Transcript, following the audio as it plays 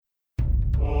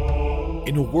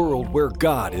In a world where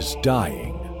God is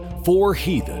dying, 4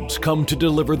 heathens come to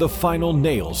deliver the final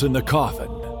nails in the coffin.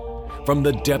 From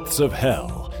the depths of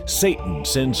hell, Satan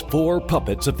sends 4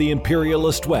 puppets of the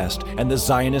imperialist West and the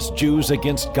Zionist Jews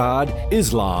against God,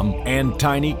 Islam, and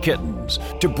tiny kittens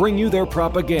to bring you their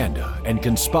propaganda and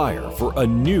conspire for a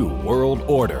new world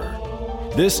order.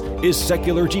 This is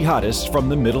Secular Jihadists from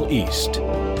the Middle East.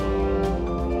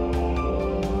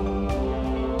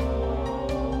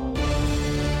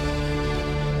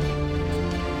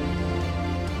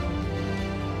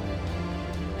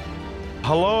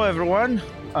 Hello, everyone.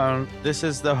 This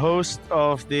is the host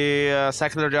of the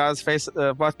Secular Jazz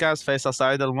podcast, Faisal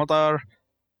Saeed Al-Mutar.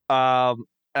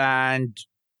 And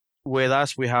with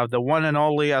us, we have the one and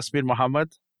only Yasmin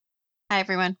Muhammad. Hi,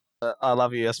 everyone. I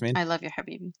love you, Yasmin. I love you,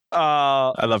 Habibi.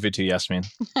 I love you too, Yasmin.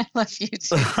 I love you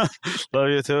too. Love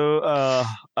you too.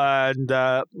 And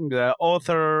the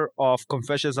author of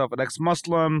Confessions of an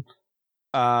Ex-Muslim,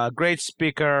 great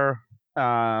speaker.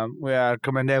 We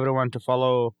recommend everyone to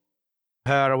follow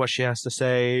her, what she has to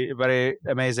say. Very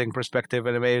amazing perspective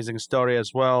and amazing story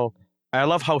as well. I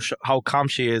love how calm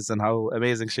she is and how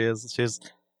amazing she is.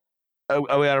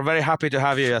 We are very happy to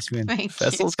have you, Yasmin.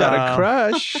 Faisal's got a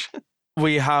crush.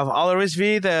 We have Ali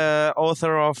Rizvi, the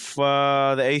author of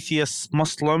The Atheist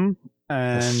Muslim.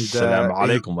 And Assalamu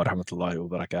alaikum wa rahmatullahi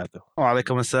wa barakatuh. Wa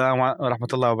alaikum assalam wa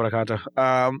rahmatullahi wa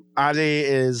barakatuh. Ali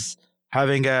is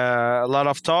having a lot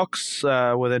of talks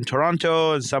within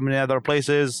Toronto and so many other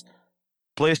places.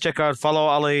 Please check out, follow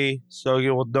Ali, so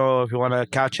you will know if you want to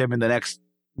catch him in the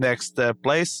next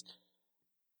place.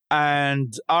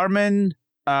 And Armin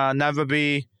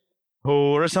Navabi,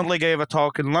 who recently gave a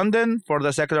talk in London for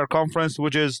the Secular Conference,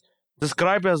 which is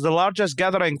described as the largest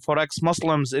gathering for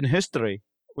ex-Muslims in history,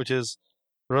 which is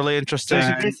really interesting. So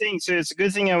it's a good thing. So it's a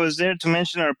good thing I was there to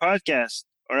mention our podcast,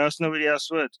 or else nobody else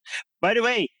would. By the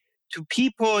way, to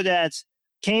people that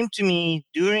came to me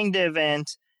during the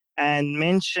event and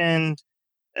mentioned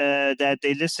that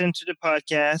they listened to the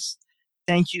podcast,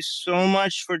 thank you so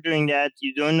much for doing that.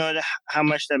 You don't know how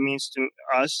much that means to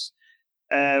us.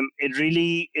 It's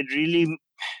really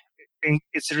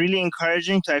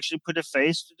encouraging to actually put a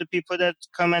face to the people that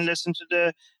come and listen to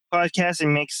the podcast.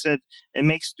 It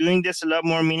makes doing this a lot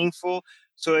more meaningful.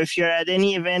 So if you're at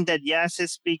any event that Yas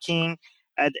is speaking,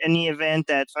 at any event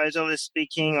that Faisal is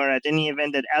speaking, or at any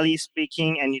event that Ali is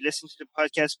speaking, and you listen to the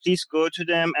podcast, please go to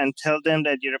them and tell them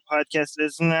that you're a podcast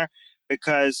listener,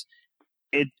 because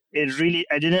it really,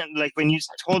 I didn't, like, when you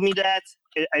told me that,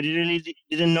 I really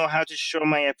didn't know how to show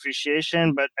my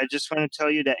appreciation, but I just want to tell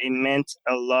you that it meant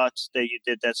a lot that you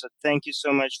did that. So thank you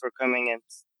so much for coming and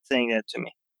saying that to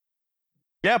me.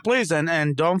 Yeah, please.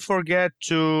 And don't forget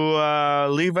to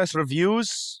leave us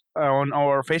reviews on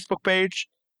our Facebook page,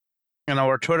 on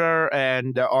our Twitter,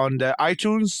 and on the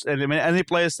iTunes, and in any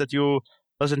place that you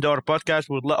listen to our podcast.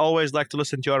 We'd always like to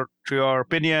listen to your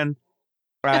opinion,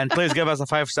 and please give us a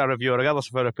 5-star review, regardless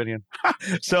of your opinion.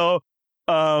 So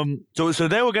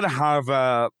today we're gonna have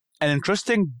an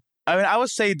interesting, I would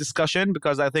say, discussion,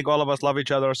 because I think all of us love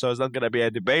each other, so it's not gonna be a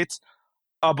debate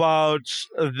about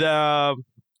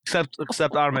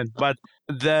except Armin, but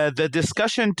the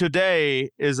discussion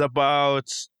today is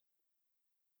about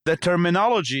the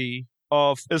terminology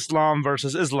of Islam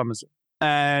versus Islamism.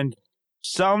 And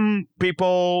some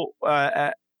people,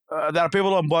 there are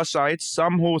people on both sides,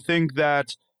 some who think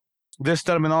that this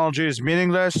terminology is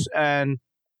meaningless and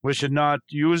we should not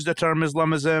use the term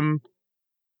Islamism,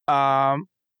 and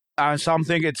some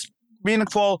think it's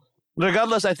meaningful.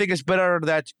 Regardless, I think it's better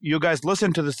that you guys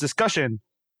listen to this discussion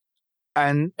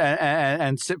and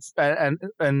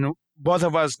both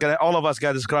of us, all of us,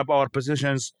 can describe our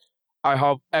positions, I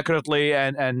hope, accurately,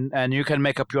 and you can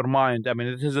make up your mind. I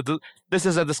mean, this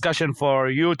is a discussion for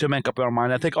you to make up your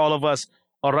mind. I think all of us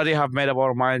already have made up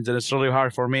our minds, and it's really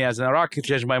hard for me as an Iraqi to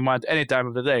change my mind any time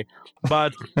of the day.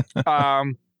 But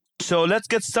so let's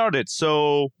get started.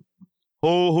 So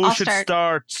who should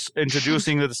start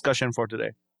introducing the discussion for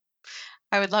today?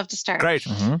 I would love to start. Great.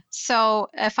 Mm-hmm. So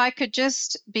if I could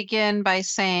just begin by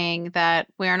saying that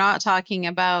we are not talking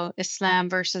about Islam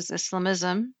versus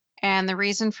Islamism. And the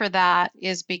reason for that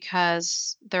is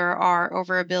because there are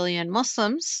over 1 billion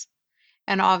Muslims,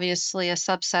 and obviously a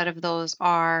subset of those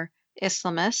are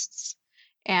Islamists.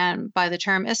 And by the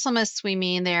term Islamists, we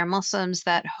mean they are Muslims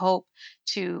that hope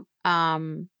to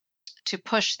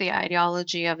push the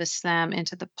ideology of Islam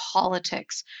into the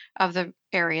politics of the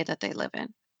area that they live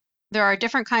in. There are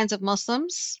different kinds of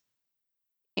Muslims,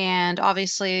 and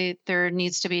obviously there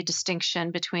needs to be a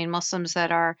distinction between Muslims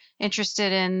that are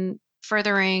interested in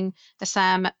furthering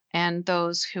Islam and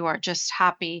those who are just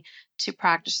happy to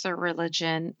practice their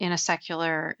religion in a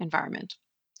secular environment.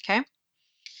 Okay.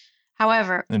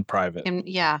 However, in private.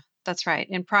 Yeah, that's right.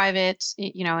 In private,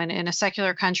 in a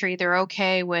secular country, they're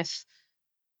okay with,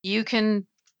 you can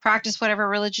practice whatever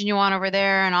religion you want over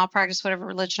there, and I'll practice whatever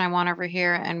religion I want over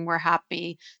here, and we're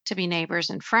happy to be neighbors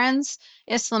and friends.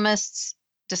 Islamists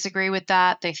disagree with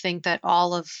that. They think that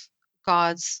all of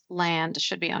God's land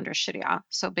should be under Sharia,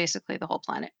 so basically the whole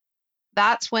planet.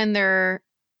 That's when there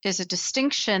is a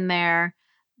distinction there.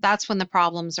 That's when the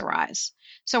problems arise.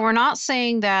 So we're not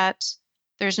saying that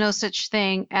there's no such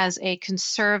thing as a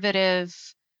conservative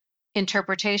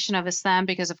interpretation of Islam,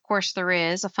 because of course there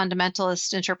is a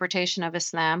fundamentalist interpretation of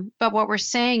Islam. But what we're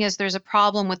saying is there's a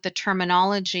problem with the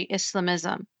terminology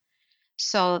Islamism.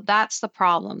 So that's the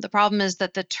problem. The problem is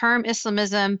that the term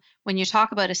Islamism, when you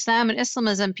talk about Islam and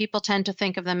Islamism, people tend to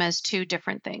think of them as two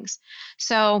different things.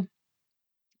 So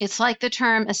it's like the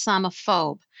term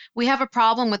Islamophobe. We have a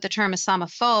problem with the term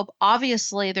Islamophobe.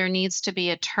 Obviously, there needs to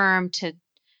be a term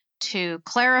to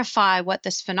clarify what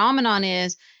this phenomenon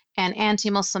is, and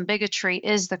anti-Muslim bigotry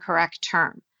is the correct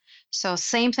term. So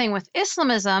same thing with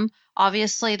Islamism.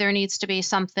 Obviously, there needs to be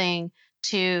something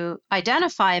to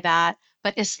identify that,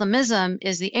 but Islamism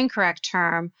is the incorrect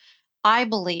term. I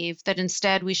believe that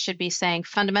instead we should be saying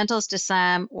fundamentalist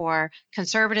Islam or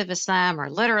conservative Islam or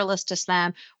literalist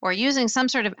Islam, or using some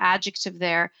sort of adjective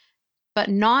there, but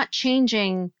not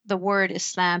changing the word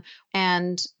Islam.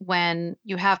 And when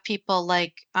you have people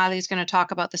like, Ali's going to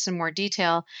talk about this in more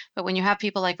detail, but when you have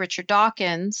people like Richard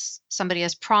Dawkins, somebody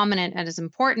as prominent and as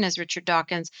important as Richard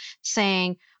Dawkins,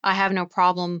 saying, I have no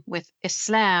problem with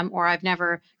Islam, or I've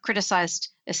never criticized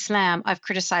Islam, I've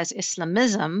criticized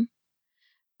Islamism.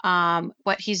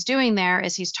 What he's doing there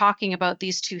is he's talking about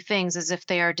these two things as if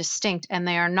they are distinct, and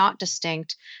they are not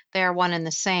distinct. They are one and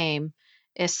the same.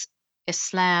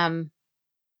 Islam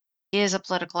is a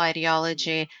political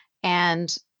ideology,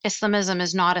 and Islamism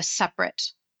is not a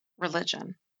separate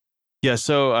religion. Yeah,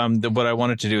 so what I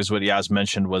wanted to do is what Yaz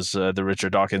mentioned was the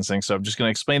Richard Dawkins thing. So I'm just going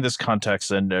to explain this context.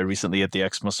 And recently at the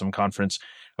ex-Muslim conference,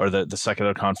 or the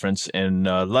secular conference in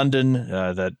London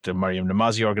that Mariam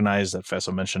Namazi organized, that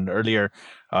Faisal mentioned earlier,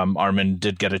 Armin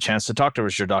did get a chance to talk to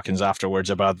Richard Dawkins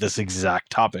afterwards about this exact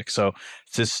topic. So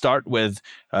to start with,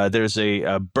 there's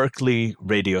a Berkeley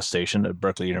radio station at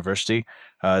Berkeley University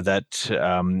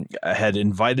that had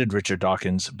invited Richard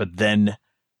Dawkins, but then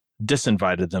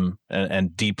disinvited them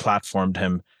and deplatformed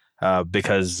him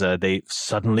because they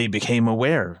suddenly became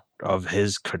aware of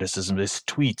his criticism, his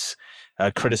tweets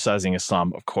criticizing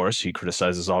Islam. Of course, he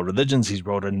criticizes all religions. He's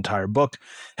wrote an entire book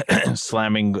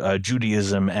slamming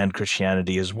Judaism and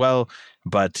Christianity as well.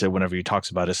 But whenever he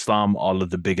talks about Islam, all of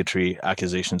the bigotry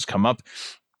accusations come up.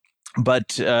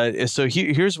 But so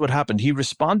here's what happened. He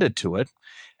responded to it.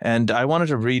 And I wanted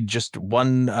to read just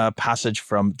one passage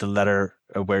from the letter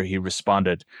where he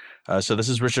responded. So this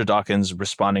is Richard Dawkins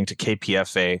responding to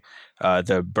KPFA,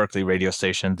 the Berkeley radio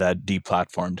station that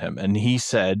deplatformed him. And he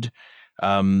said,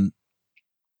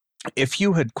 if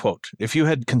you had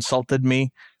consulted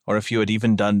me, or if you had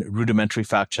even done rudimentary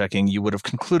fact-checking, you would have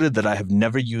concluded that I have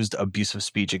never used abusive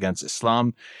speech against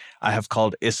Islam. I have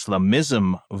called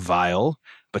Islamism vile,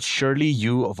 but surely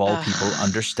you, of all people,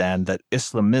 understand that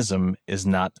Islamism is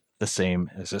not the same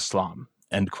as Islam,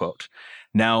 end quote.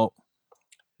 Now,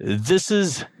 this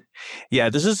is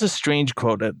a strange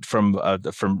quote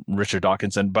from Richard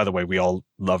Dawkins. And by the way, we all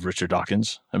love Richard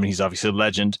Dawkins. I mean, he's obviously a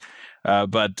legend.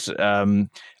 But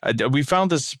we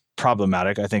found this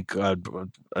problematic. I think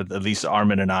at least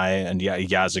Armin and I and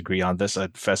Yaz agree on this.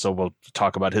 Faisal will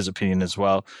talk about his opinion as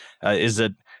well. Is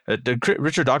that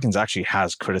Richard Dawkins actually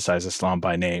has criticized Islam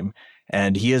by name,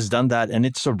 and he has done that, and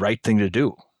it's the right thing to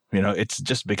do. You know, it's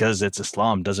just because it's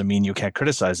Islam doesn't mean you can't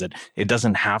criticize it. It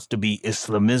doesn't have to be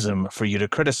Islamism for you to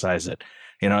criticize it.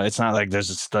 You know, it's not like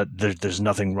there's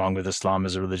nothing wrong with Islam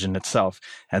as a religion itself,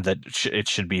 and that it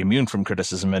should be immune from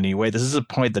criticism anyway. This is a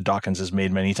point that Dawkins has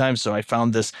made many times. So I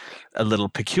found this a little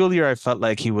peculiar. I felt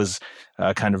like he was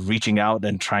kind of reaching out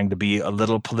and trying to be a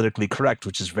little politically correct,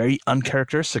 which is very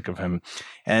uncharacteristic of him.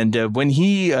 And when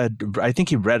I think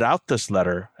he read out this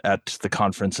letter at the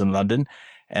conference in London,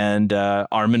 and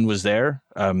Armin was there,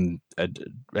 and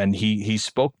he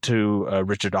spoke to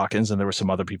Richard Dawkins, and there were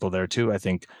some other people there too. I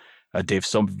think Dave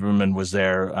Silverman was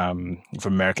there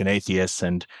from American Atheists,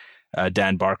 and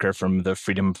Dan Barker from the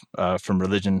Freedom from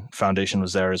Religion Foundation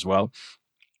was there as well.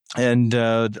 And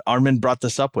Armin brought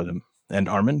this up with him. And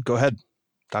Armin, go ahead.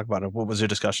 Talk about it. What was your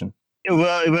discussion?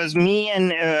 Well, it was me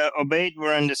and Obaid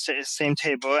were on the same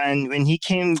table. And when he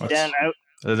came down,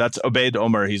 That's Obaid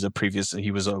Omer.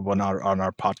 He was on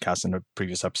our podcast in a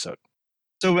previous episode.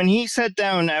 So when he sat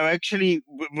down, I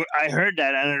heard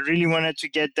that and I really wanted to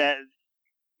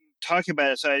talk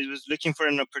about it. So I was looking for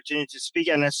an opportunity to speak.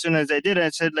 And as soon as I did, I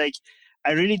said, like,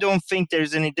 I really don't think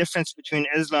there's any difference between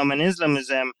Islam and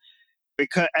Islamism,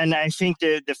 and I think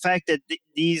the fact that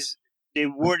the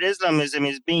word Islamism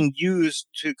is being used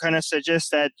to kind of suggest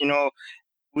that,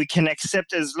 we can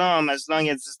accept Islam as long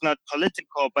as it's not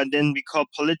political, but then we call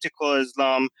political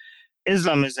Islam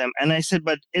Islamism. And I said,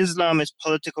 but Islam is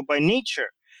political by nature.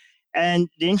 And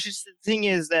the interesting thing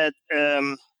is that,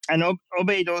 and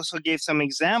Obaid also gave some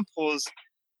examples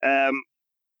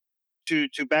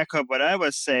to back up what I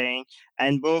was saying,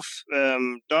 and both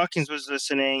Dawkins was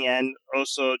listening, and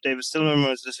also David Silverman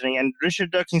was listening, and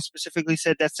Richard Dawkins specifically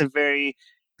said that's a very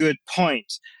good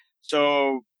point.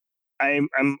 So I'm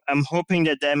hoping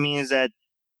that means that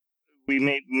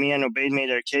me and Obaid made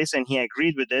our case, and he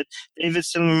agreed with it. David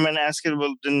Silverman asked it,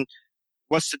 well, then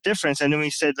what's the difference? And then we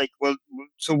said, like, well,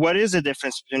 so what is the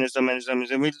difference between Islam and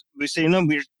Islamism? We say, no,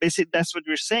 that's what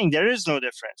we're saying. There is no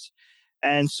difference.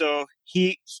 And so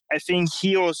I think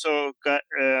he also got,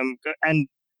 and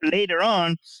later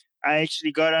on, I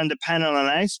actually got on the panel and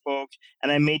I spoke,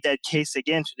 and I made that case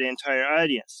again to the entire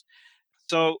audience.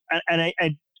 So, and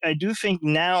I do think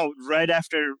now, right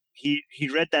after he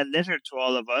read that letter to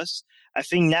all of us, I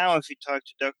think now if you talk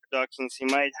to Dr. Dawkins, he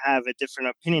might have a different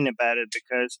opinion about it,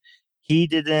 because he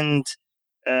didn't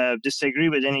disagree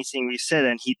with anything we said,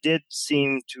 and he did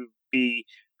seem to be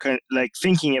like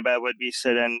thinking about what we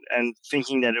said and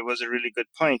thinking that it was a really good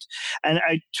point. And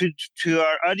to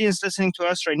our audience listening to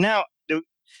us right now, the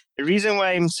reason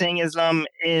why I'm saying Islam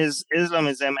is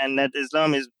Islamism and that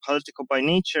Islam is political by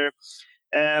nature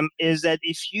is that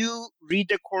if you read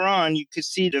the Quran, you could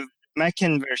see the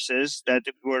Meccan verses that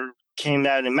came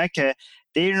out in Mecca.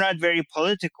 They're not very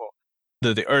political.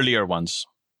 The earlier ones.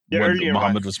 When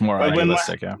Muhammad was more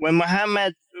idealistic. When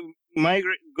Muhammad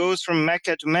goes from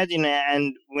Mecca to Medina,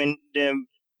 and when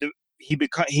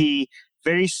he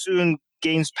very soon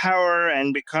gains power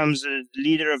and becomes a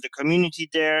leader of the community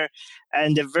there,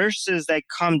 and the verses that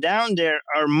come down there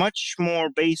are much more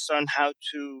based on how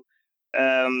to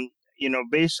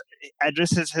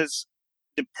addresses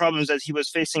the problems that he was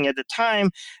facing at the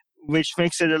time, which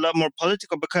makes it a lot more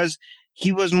political, because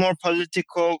he was more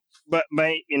political, but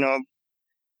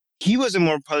he was a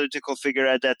more political figure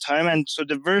at that time, and so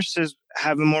the verses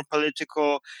have a more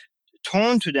political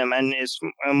tone to them, and it's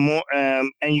more,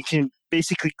 and you can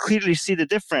basically clearly see the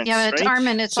difference. Yeah, but right?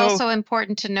 Armin, it's also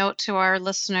important to note to our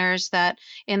listeners that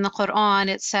in the Quran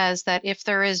it says that if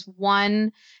there is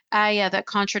one ayah that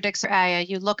contradicts the ayah,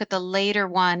 you look at the later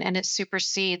one and it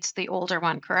supersedes the older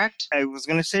one, correct? I was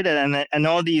going to say that, and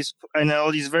all these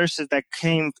verses that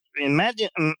came in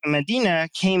Medina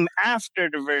came after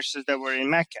the verses that were in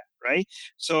Mecca, right?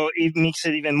 So it makes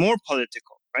it even more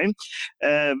political, right?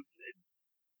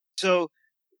 So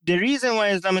the reason why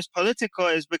Islam is political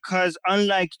is because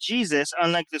unlike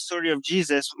the story of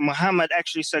Jesus, Muhammad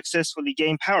actually successfully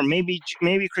gained power. Maybe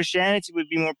Christianity would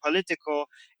be more political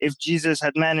if Jesus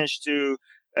had managed to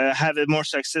have a more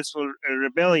successful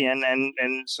rebellion,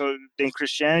 and so then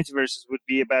Christianity verses would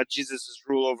be about Jesus'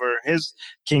 rule over his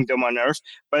kingdom on earth.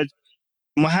 But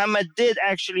Muhammad did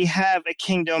actually have a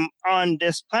kingdom on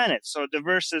this planet, so the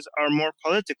verses are more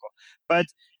political. But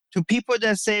to people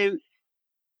that say,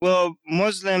 well,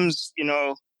 Muslims,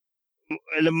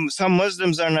 some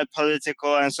Muslims are not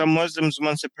political, and some Muslims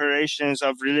want separations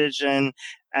of religion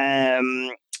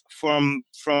from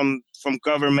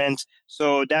government.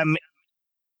 So that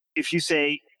if you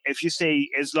say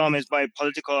Islam is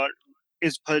political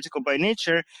by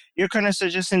nature, you're kind of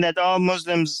suggesting that all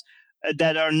Muslims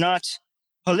that are not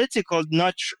political,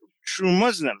 not true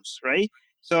Muslims, right?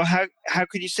 So how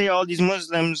could you say all these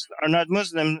Muslims are not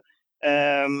Muslim?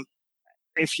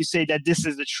 If you say that this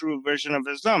is the true version of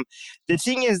Islam. The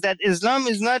thing is that Islam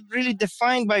is not really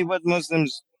defined by what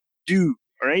Muslims do,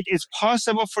 right? It's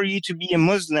possible for you to be a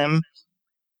Muslim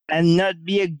and not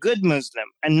be a good Muslim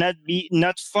and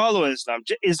not follow Islam.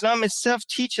 Islam itself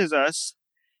teaches us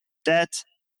that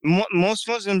most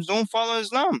Muslims don't follow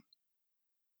Islam,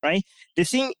 right?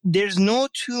 There's no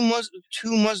two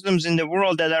Muslims in the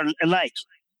world that are alike.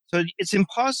 So it's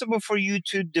impossible for you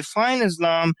to define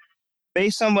Islam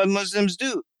based on what Muslims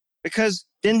do, because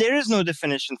then there is no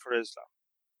definition for Islam,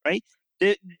 right?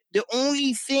 The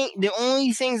only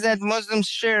things that Muslims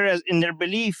share as in their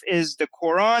belief is the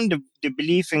Quran, the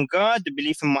belief in God, the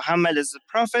belief in Muhammad as the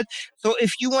prophet. So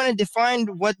if you want to define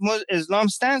what Islam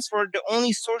stands for, the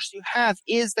only source you have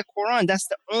is the Quran. That's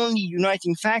the only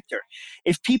uniting factor.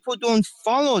 If people don't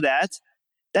follow that,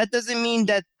 that doesn't mean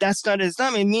that that's not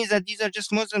Islam. It means that these are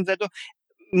just Muslims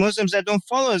that don't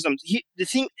follow Islam. The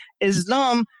thing,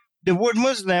 Islam, the word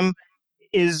Muslim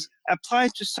is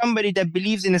applied to somebody that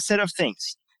believes in a set of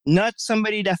things, not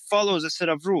somebody that follows a set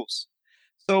of rules.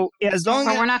 So as long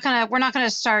But as we're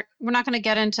not gonna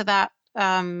get into that,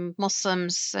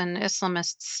 Muslims and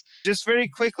Islamists. just very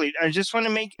quickly, I just want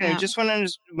to make, I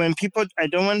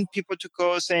don't want people to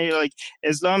go say like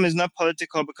Islam is not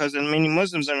political because many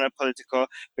Muslims are not political,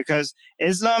 because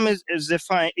Islam is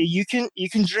defined. You can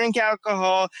drink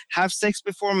alcohol, have sex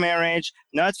before marriage,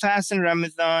 not fast in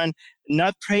Ramadan,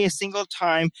 not pray a single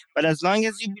time, but as long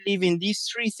as you believe in these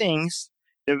three things,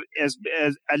 as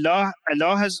Allah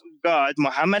has God,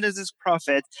 Muhammad is his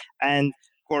prophet, and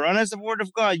Quran is the word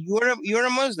of God, you're a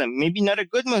Muslim. Maybe not a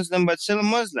good Muslim, but still a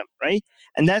Muslim, right?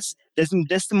 And that's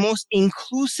the most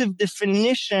inclusive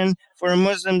definition for a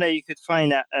Muslim that you could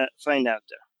find out there.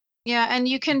 Yeah, and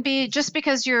you can be, just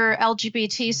because you're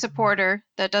LGBT supporter,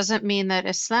 that doesn't mean that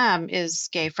Islam is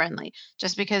gay friendly.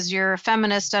 Just because you're a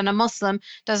feminist and a Muslim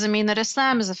doesn't mean that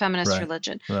Islam is a feminist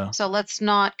religion. Yeah. So let's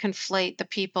not conflate the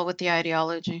people with the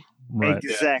ideology. Right.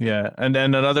 Exactly. Yeah. And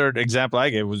then another example I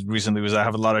gave was I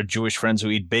have a lot of Jewish friends who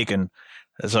eat bacon.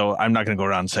 So I'm not going to go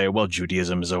around and say, well,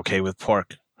 Judaism is okay with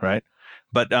pork, right?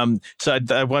 But so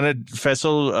I wanted,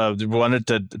 Faisal, wanted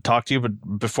to talk to you.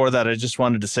 But before that, I just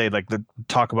wanted to say,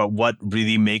 talk about what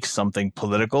really makes something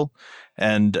political.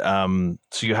 And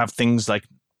so you have things like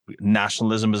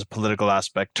nationalism as a political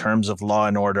aspect, terms of law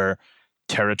and order,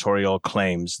 territorial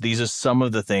claims. These are some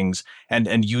of the things,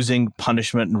 and using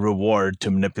punishment and reward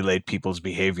to manipulate people's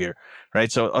behavior, right?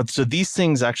 So these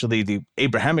things, actually, the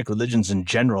Abrahamic religions in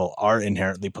general are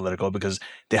inherently political because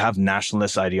they have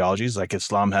nationalist ideologies. Like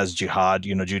Islam has jihad,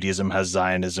 Judaism has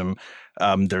Zionism.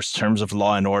 There's terms of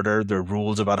law and order. There are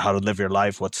rules about how to live your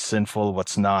life, what's sinful,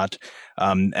 what's not.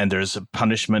 And there's a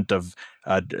punishment of,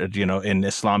 in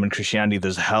Islam and Christianity,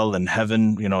 there's hell and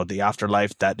heaven, the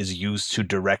afterlife that is used to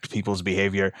direct people's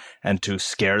behavior and to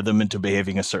scare them into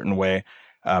behaving a certain way.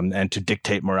 And to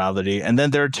dictate morality. And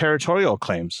then there are territorial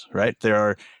claims, right?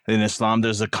 In Islam,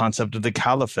 there's the concept of the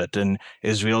caliphate. In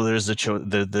Israel, there's the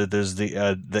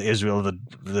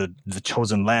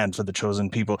chosen land for the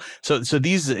chosen people. So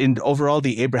these, overall,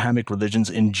 the Abrahamic religions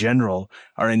in general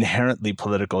are inherently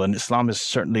political, and Islam is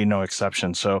certainly no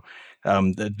exception. So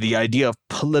the idea of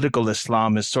political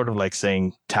Islam is sort of like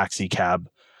saying taxi cab,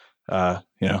 we're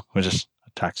just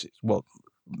a taxi. Well,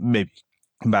 maybe.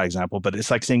 Bad example, but it's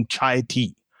like saying chai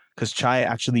tea, because chai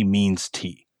actually means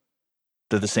tea.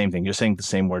 They're the same thing. You're saying the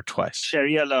same word twice.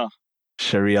 Sharia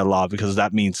law, because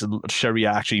that means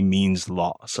Sharia actually means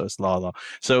law. So it's law.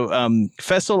 So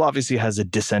Faisal obviously has a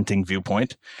dissenting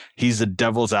viewpoint. He's a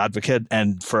devil's advocate,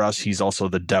 and for us, he's also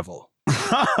the devil.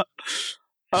 No,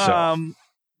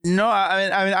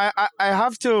 I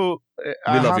have to.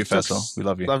 We love you, Faisal. We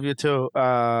love you. Love you too.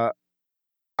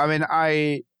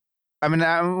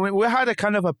 We had a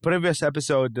kind of a previous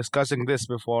episode discussing this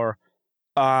before,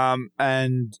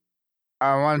 and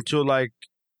I want to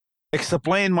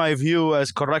explain my view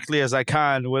as correctly as I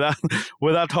can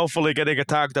without hopefully getting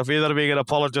attacked of either being an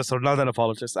apologist or not an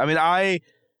apologist.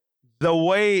 The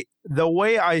way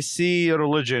I see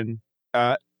religion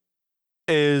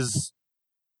is,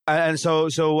 and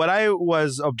so what I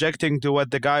was objecting to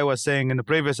what the guy was saying in the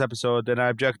previous episode, and I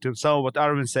object to some of what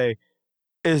Armin say,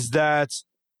 is that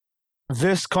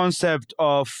this concept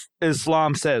of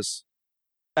Islam says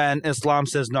and Islam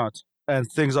says not,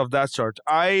 and things of that sort.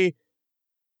 I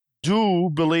do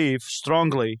believe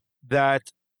strongly that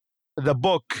the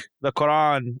book, the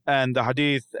Quran and the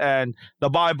Hadith and the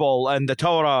Bible and the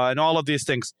Torah and all of these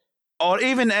things, or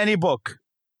even any book,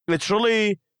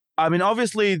 literally,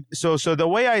 obviously, so the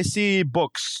way I see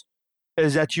books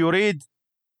is that you read,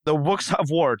 the books have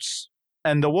words,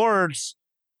 and the words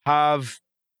have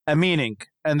a meaning,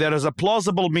 and there is a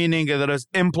plausible meaning and there is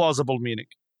implausible meaning.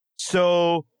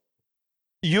 So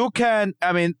you can,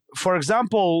 for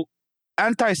example,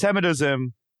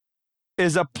 anti-Semitism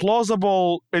is a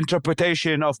plausible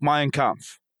interpretation of Mein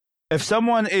Kampf. If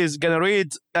someone is gonna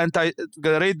read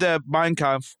the Mein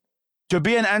Kampf, to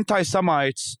be an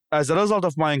anti-Semite as a result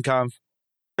of Mein Kampf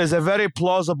is a very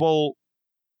plausible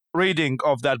reading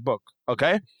of that book.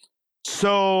 Okay,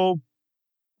 so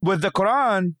with the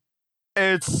Quran,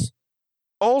 it's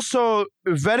also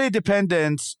very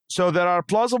dependent. So there are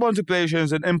plausible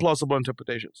interpretations and implausible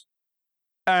interpretations.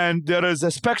 And there is a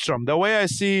spectrum. The way I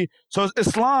see, so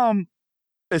Islam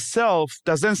itself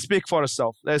doesn't speak for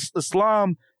itself.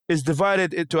 Islam is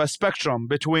divided into a spectrum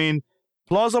between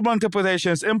plausible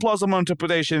interpretations, implausible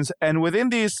interpretations, and within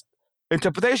these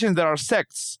interpretations, there are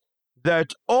sects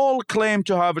that all claim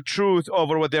to have a truth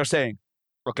over what they're saying.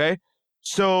 Okay?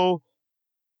 So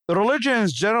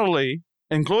religions generally,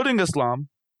 including Islam,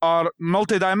 are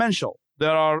multidimensional.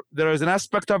 There is an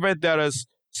aspect of it that is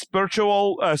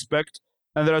spiritual aspect,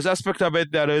 and there is aspect of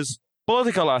it that is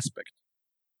political aspect.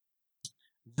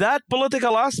 That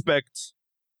political aspect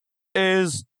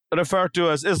is referred to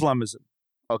as Islamism.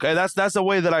 Okay, that's the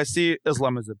way that I see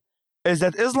Islamism. Is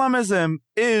that Islamism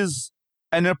is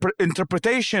an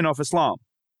interpretation of Islam.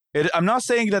 I'm not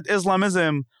saying that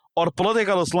Islamism or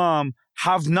political Islam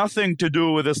have nothing to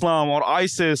do with Islam, or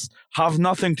ISIS have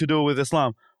nothing to do with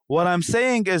Islam. What I'm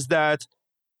saying is that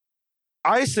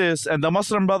ISIS and the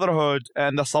Muslim Brotherhood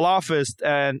and the Salafist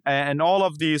and all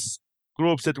of these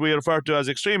groups that we refer to as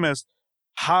extremists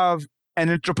have an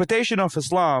interpretation of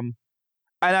Islam.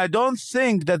 And I don't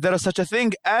think that there is such a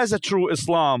thing as a true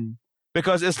Islam,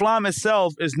 because Islam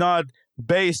itself is not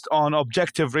based on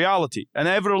objective reality. And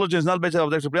every religion is not based on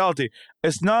objective reality.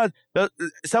 It's not that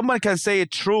someone can say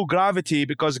true gravity,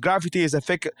 because gravity is a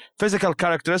physical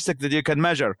characteristic that you can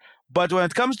measure. But when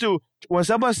it comes to, when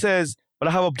someone says, what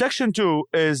I have objection to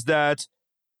is that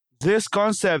this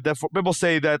concept that people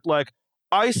say that like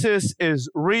ISIS is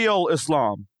real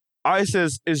Islam.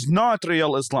 ISIS is not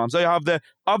real Islam. So you have the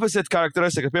opposite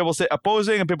characteristic. People say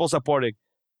opposing and people supporting.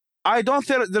 I don't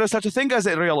think there is such a thing as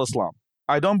a real Islam.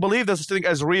 I don't believe there's such a thing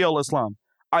as real Islam.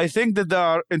 I think that there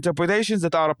are interpretations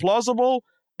that are plausible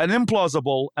and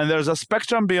implausible, and there's a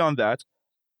spectrum beyond that.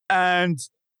 And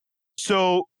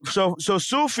so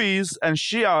Sufis and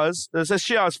Shias, let's say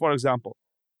Shias, for example,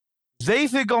 they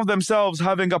think of themselves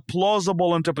having a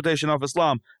plausible interpretation of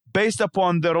Islam based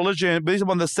upon the religion, based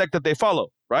upon the sect that they follow,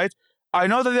 right? I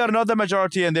know that they are not the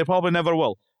majority and they probably never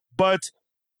will. But,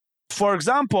 for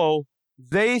example,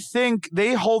 they think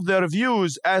they hold their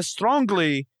views as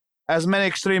strongly as many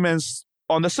extremists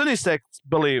on the Sunni sect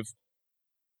believe.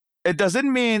 It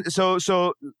doesn't mean, so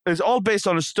it's all based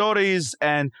on stories,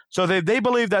 and so they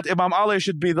believe that Imam Ali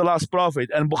should be the last prophet,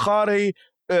 and Bukhari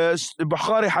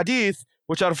hadith,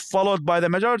 which are followed by the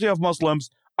majority of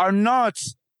Muslims, are not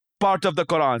part of the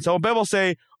Quran. So when people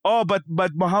say, oh, but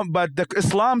the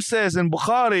Islam says in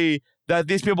Bukhari that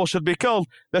these people should be killed,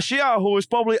 the Shia, who is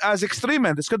probably as extreme,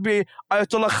 this could be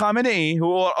Ayatollah Khamenei, who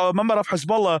or a member of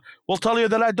Hezbollah, will tell you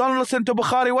that I don't listen to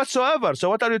Bukhari whatsoever. So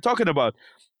what are you talking about?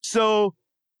 So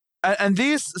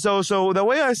the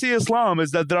way I see Islam is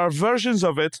that there are versions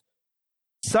of it.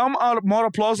 Some are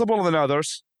more plausible than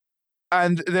others,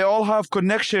 and they all have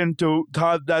connection to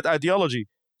that ideology.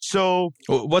 So,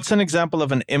 what's an example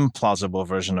of an implausible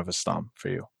version of Islam for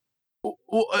you?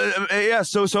 Yeah,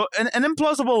 so an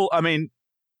implausible, I mean,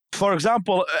 for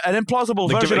example, an implausible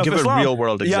version of Islam. Give a real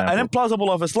world example. Yeah, an implausible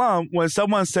of Islam, when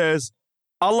someone says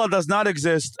Allah does not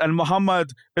exist and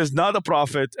Muhammad is not a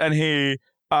prophet, and he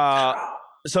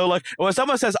so like when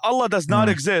someone says Allah does not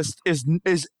exist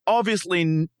is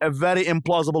obviously a very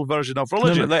implausible version of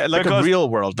religion. No, like a real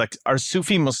world, like are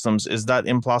Sufi Muslims, is that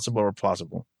implausible or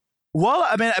plausible? Well,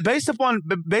 I mean, based upon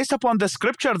the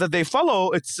scripture that they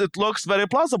follow, it looks very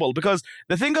plausible, because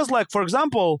the thing is, like, for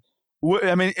example,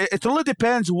 I mean, it really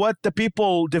depends what the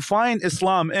people define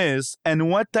Islam is and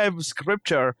what type of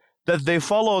scripture that they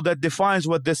follow that defines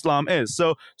what Islam is.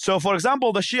 So for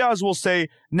example, the Shias will say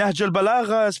Nahj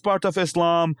al-Balagha is part of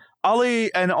Islam.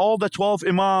 Ali and all the 12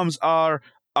 Imams are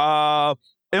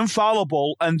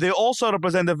infallible, and they also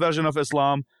represent a version of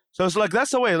Islam. So it's like,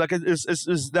 that's the way. Like,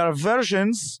 there are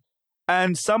versions,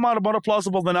 and some are more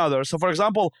plausible than others. So for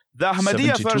example, the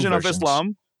Ahmadiyya version of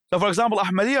Islam. So for example,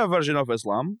 Ahmadiyya version of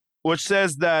Islam, which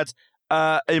says that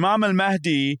Imam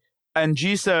al-Mahdi and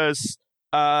Jesus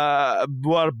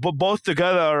were both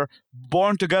together,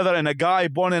 born together, and a guy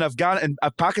born in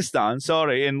Pakistan,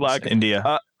 in like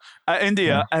India,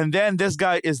 yeah. And then this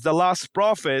guy is the last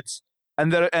prophet,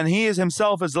 and he is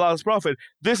himself is the last prophet.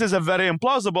 This is a very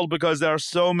implausible, because there are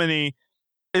so many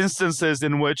instances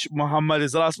in which Muhammad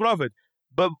is the last prophet.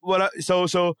 But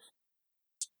so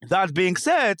that being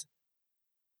said,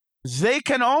 they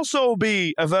can also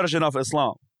be a version of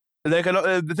Islam. They can.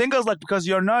 The thing is, like, because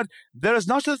there is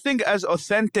not such a thing as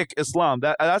authentic Islam.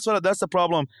 That's the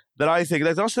problem that I think.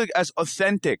 There's no such thing as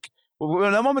authentic.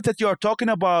 In the moment that you are talking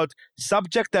about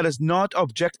subject that is not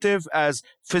objective as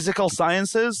physical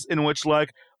sciences, in which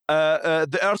like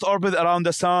the Earth orbit around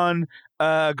the sun,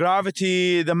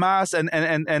 gravity, the mass, and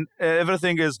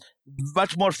everything is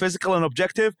much more physical and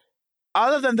objective.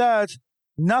 Other than that,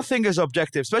 nothing is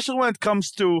objective, especially when it comes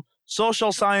to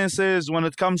social sciences, when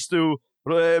it comes to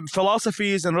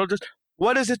philosophies and religion.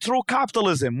 What is it true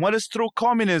capitalism? What is true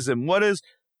communism? What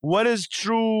is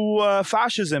true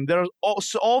fascism? There are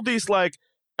all these like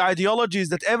ideologies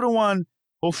that everyone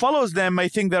who follows them may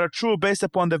think they're true based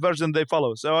upon the version they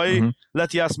follow. So I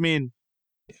let Yasmin.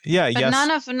 Yeah, But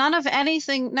yes. none of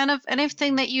anything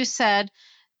that you said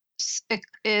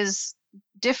is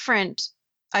different.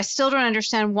 I still don't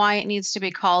understand why it needs to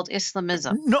be called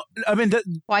Islamism. No, I mean,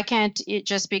 why can't it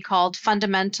just be called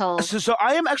fundamental? So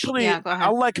I am actually, Yeah, go ahead.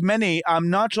 unlike many, I'm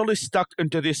not really stuck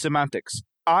into these semantics.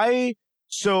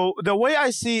 So the way I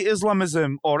see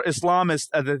Islamism or Islamist,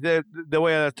 the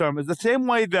way the term is the same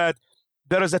way that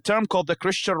there is a term called the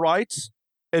Christian right,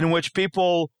 in which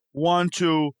people want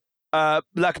to,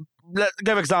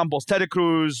 give examples, Ted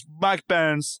Cruz, Mike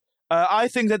Pence. I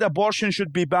think that abortion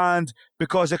should be banned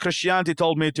because Christianity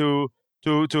told me to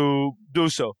do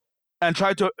so, and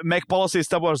try to make policies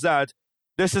towards that.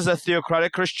 This is a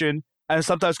theocratic Christian, and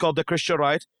sometimes called the Christian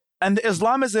right. And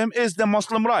Islamism is the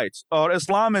Muslim right, or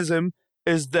Islamism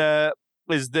is the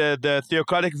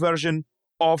theocratic version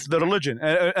of the religion.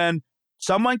 And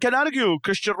someone can argue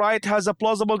Christian right has a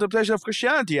plausible interpretation of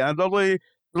Christianity, and I don't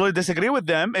really disagree with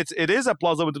them. It is a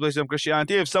plausible interpretation of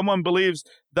Christianity. If someone believes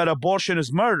that abortion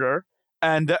is murder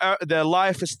and the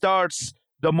life starts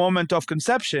the moment of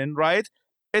conception, right?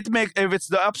 If it's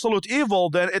the absolute evil,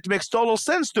 then it makes total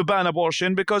sense to ban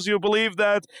abortion because you believe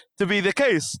that to be the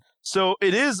case. So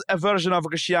it is a version of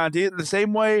Christianity, the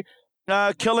same way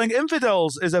killing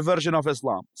infidels is a version of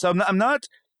Islam. So I'm not.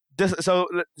 So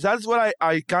that's what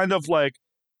I kind of like.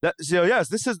 So yes,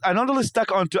 this is. I'm not really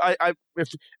stuck onto.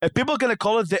 If people are gonna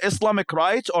call it the Islamic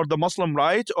right or the Muslim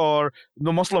right or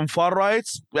the Muslim far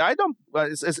rights, I don't.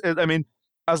 I mean,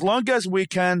 as long as we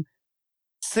can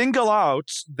single out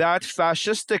that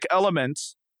fascistic element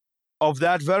of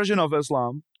that version of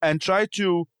Islam and try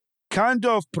to kind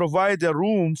of provide a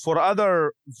room for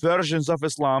other versions of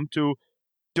Islam to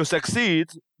succeed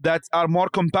that are more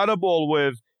compatible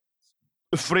with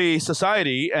free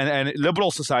society and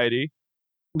liberal society,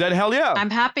 then hell yeah. I'm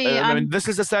happy. I mean, this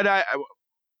is a side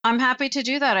I'm happy to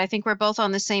do that. I think we're both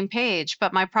on the same page,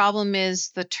 but my problem is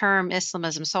the term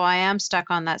Islamism. So I am stuck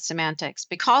on that semantics.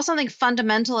 Call something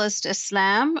fundamentalist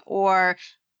Islam or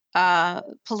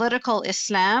political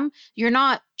Islam. You're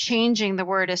not changing the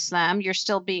word Islam. You're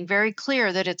still being very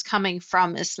clear that it's coming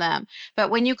from Islam. But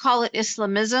when you call it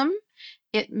Islamism,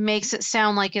 it makes it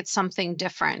sound like it's something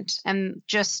different. And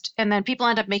then people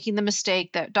end up making the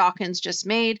mistake that Dawkins just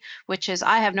made, which is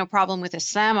I have no problem with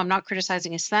Islam. I'm not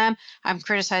criticizing Islam. I'm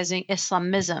criticizing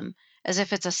Islamism as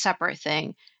if it's a separate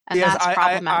thing. And that's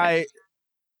problematic.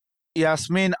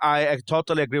 Yasmin, I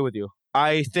totally agree with you.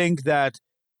 I think that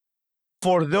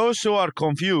for those who are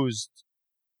confused,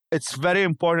 it's very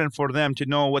important for them to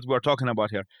know what we're talking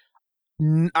about here.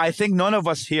 I think none of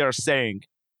us here are saying,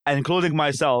 including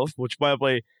myself, which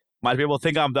probably might people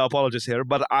think I'm the apologist here,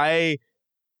 but I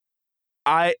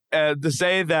to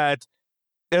say that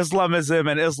Islamism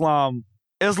and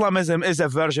Islamism is a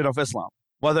version of Islam,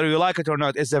 whether you like it or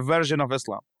not, it's a version of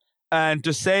Islam. And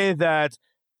to say that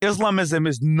Islamism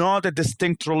is not a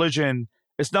distinct religion,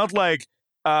 it's not like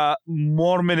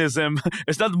Mormonism.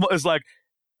 It's like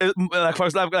for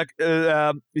example,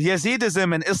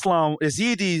 Yazidism and Islam.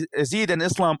 Yazid and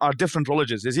Islam are different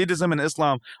religions. Yazidism and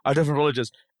Islam are different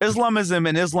religions. Islamism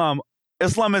and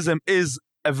Islamism is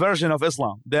a version of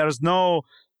Islam. There's no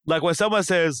like when someone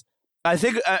says, I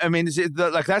mean,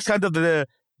 like that's kind of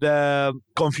the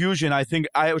confusion. I think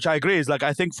which I agree is like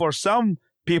I think for some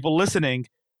people listening,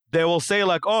 they will say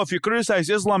like, oh, if you criticize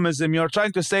Islamism, you're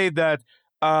trying to say that.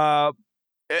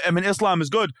 Islam is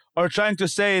good, or trying to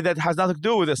say that has nothing to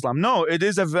do with Islam. No, it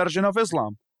is a version of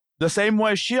Islam. The same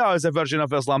way Shia is a version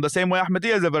of Islam, the same way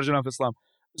Ahmadiyya is a version of Islam.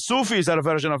 Sufis are a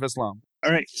version of Islam.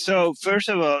 All right. So first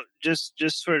of all, just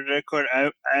for the record,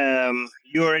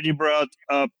 you already brought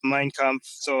up Mein Kampf,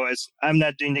 so I'm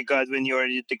not doing the Godwin. You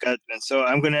already did the Godwin. So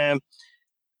I'm gonna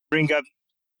bring up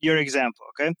your example.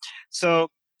 Okay. So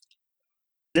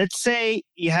let's say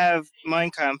you have Mein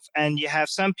Kampf and you have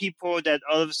some people that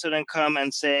all of a sudden come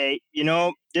and say, you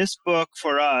know, this book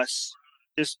for us,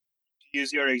 just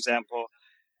use your example,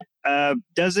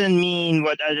 doesn't mean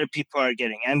what other people are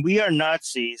getting. And we are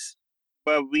Nazis,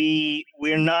 but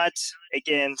we're not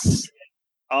against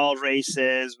all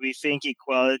races. We think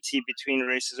equality between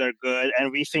races are good. And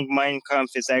we think Mein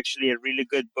Kampf is actually a really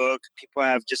good book. People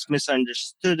have just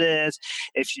misunderstood it.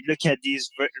 If you look at these,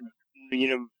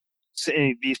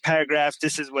 these paragraphs,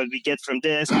 this is what we get from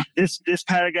this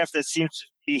paragraph that seems to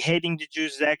be hating the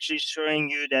Jews is actually showing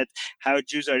you that how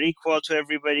Jews are equal to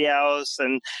everybody else.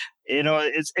 And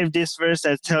it's if this verse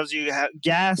that tells you how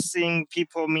gassing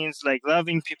people means like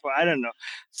loving people, I don't know.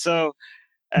 So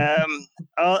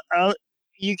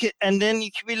you can, and then you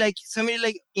could be like somebody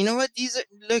like, you know what, these are,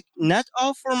 look, not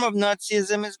all form of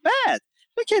Nazism is bad.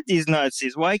 look at these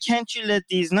Nazis. Why can't you let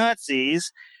these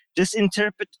Nazis just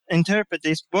interpret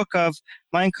this book of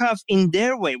Mein Kampf in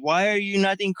their way? Why are you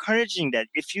not encouraging that?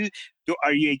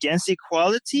 Are you against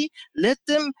equality? Let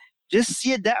them just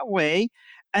see it that way.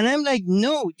 And I'm like,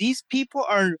 no, these people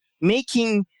are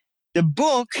making the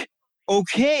book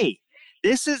okay.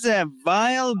 This is a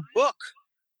vile book,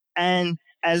 and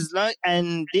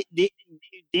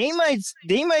they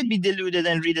might be deluded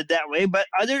and read it that way, but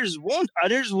others won't.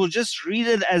 Others will just read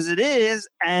it as it is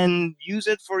and use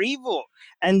it for evil.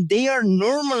 And they are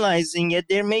normalizing it.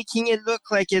 They're making it look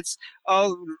like it's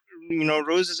all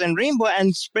roses and rainbow,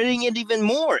 and spreading it even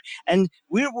more. And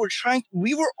we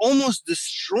were almost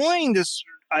destroying this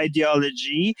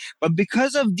ideology, but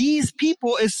because of these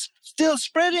people, it's still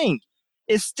spreading.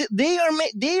 They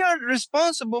are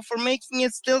responsible for making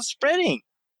it still spreading,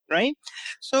 right?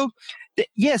 So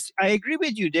yes, I agree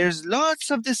with you. There's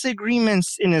lots of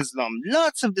disagreements in Islam,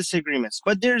 lots of disagreements,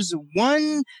 but there's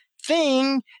one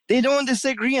thing they don't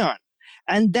disagree on,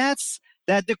 and that's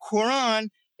that the Quran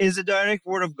is a direct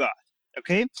word of God.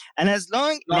 Okay, and as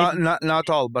long not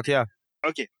all, but yeah.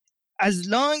 Okay, as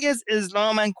long as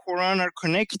Islam and Quran are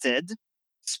connected,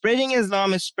 spreading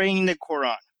Islam is spreading the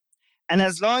Quran. And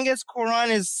as long as Quran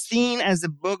is seen as a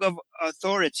book of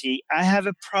authority, I have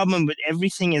a problem with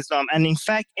everything Islam. And in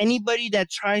fact, anybody that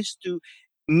tries to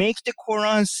make the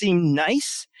Quran seem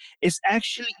nice is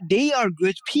actually, they are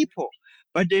good people,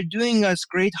 but they're doing us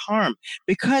great harm.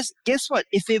 Because guess what?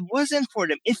 If it wasn't for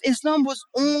them, if Islam was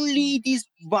only these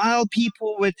vile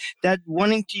people with that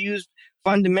wanting to use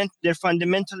their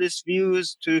fundamentalist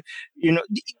views to,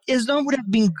 Islam would have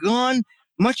been gone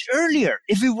much earlier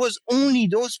if it was only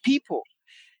those people.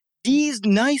 These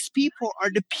nice people are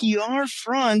the PR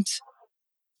front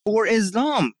for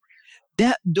Islam.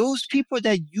 Those people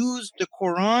that use the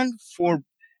Quran for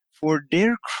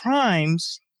their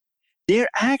crimes, their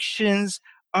actions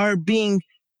are being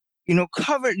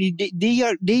covered.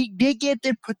 They get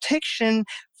their protection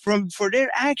for their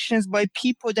actions by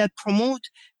people that promote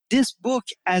this book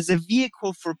as a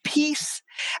vehicle for peace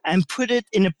and put it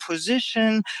in a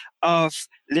position of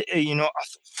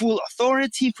full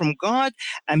authority from God.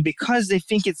 And because they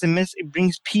think it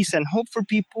brings peace and hope for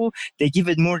people, they give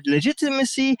it more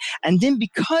legitimacy. And then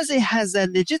because it has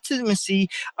that legitimacy,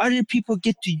 other people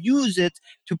get to use it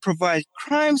to provide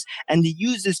crimes, and they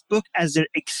use this book as their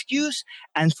excuse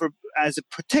and as a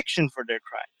protection for their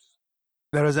crimes.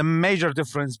 There is a major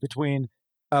difference between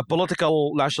a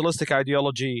political nationalistic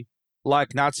ideology like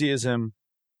Nazism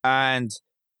and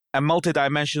a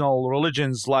multidimensional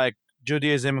religions like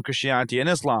Judaism, Christianity, and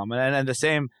Islam. And the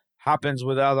same happens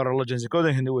with other religions,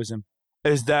 including Hinduism,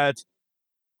 is that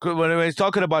when we're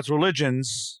talking about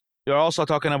religions, you're also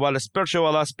talking about a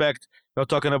spiritual aspect. You're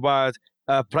talking about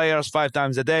prayers 5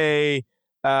 times a day,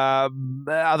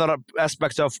 other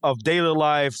aspects of daily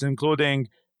lives, including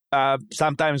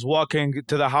sometimes walking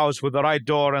to the house with the right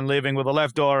door and leaving with the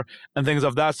left door and things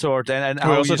of that sort. And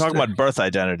we're also talking about birth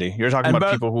identity. You're talking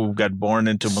about people who get born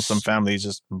into Muslim families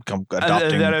just become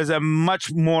adopting. There is a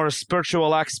much more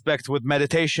spiritual aspect with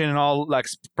meditation and all, like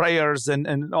prayers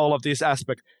and all of these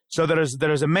aspects. So there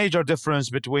is a major difference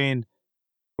between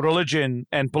religion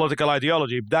and political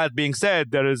ideology. That being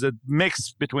said, there is a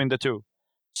mix between the two.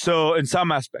 So in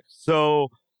some aspects. So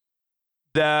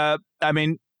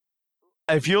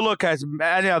if you look at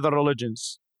any other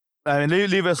religions,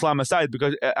 leave Islam aside,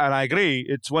 and I agree,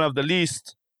 it's one of the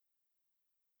least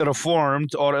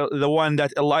reformed, or the one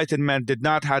that enlightenment did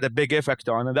not have a big effect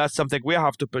on, and that's something we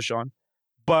have to push on.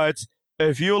 But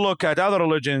if you look at other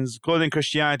religions, including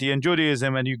Christianity and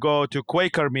Judaism, and you go to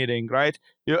Quaker meeting, right,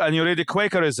 and you read the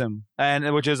Quakerism,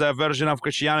 which is a version of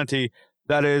Christianity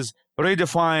that is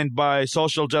redefined by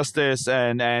social justice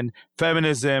and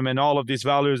feminism and all of these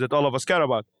values that all of us care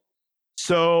about.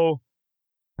 So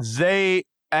they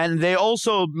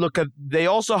also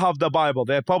have the Bible.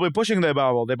 They're probably pushing the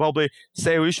Bible. They probably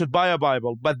say we should buy a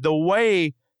Bible. But the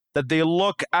way that they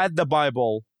look at the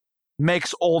Bible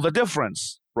makes all the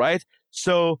difference, right?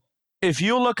 So if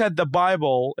you look at the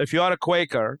Bible, if you are a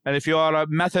Quaker, and if you are a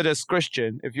Methodist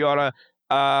Christian, if you are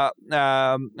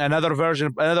another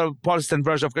Protestant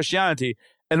version of Christianity,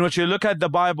 in which you look at the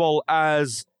Bible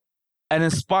as an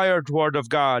inspired word of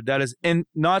God that is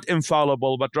not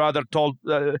infallible, but rather told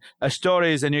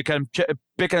stories, and you can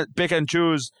pick and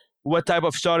choose what type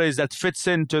of stories that fits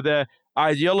into the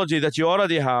ideology that you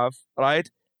already have, right?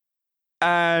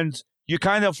 And you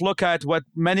kind of look at what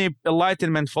many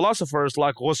Enlightenment philosophers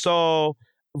like Rousseau,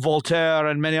 Voltaire,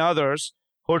 and many others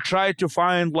who try to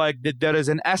find that there is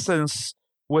an essence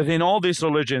within all these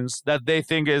religions that they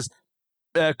think is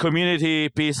community,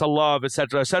 peace, and love,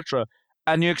 etc., etc.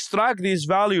 and you extract these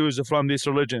values from these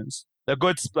religions, the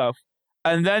good stuff,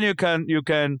 and then you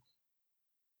can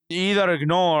either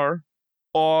ignore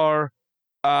or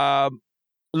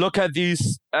look at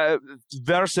these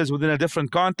verses within a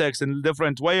different context and a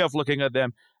different way of looking at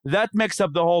them. That makes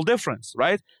up the whole difference,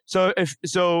 right? So if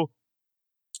you're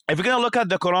going to look at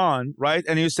the Quran, right,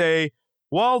 and you say,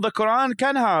 well, the Quran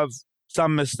can have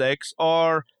some mistakes,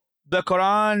 or the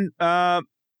Quran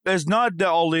is not the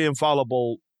only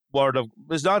infallible word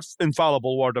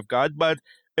of God, but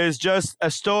is just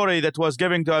a story that was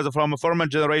given to us from a former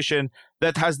generation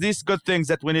that has these good things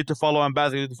that we need to follow and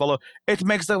bad things to follow. It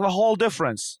makes the whole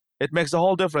difference. It makes the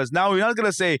whole difference. Now, we're not going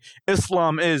to say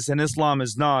Islam is and Islam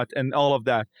is not and all of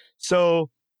that. So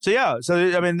yeah. So,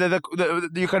 I mean,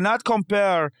 you cannot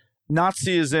compare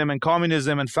Nazism and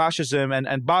communism and fascism and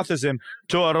Baathism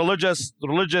to a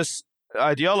religious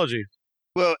ideology.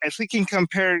 Well, if we can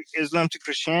compare Islam to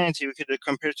Christianity, we could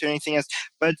compare to anything else.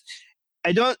 But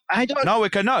I don't. No, we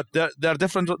cannot. They're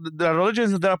different. They're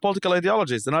religions and they're political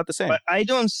ideologies. They're not the same. But I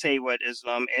don't say what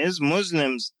Islam is.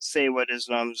 Muslims say what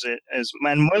Islam is.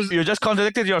 You just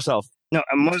contradicted yourself. No,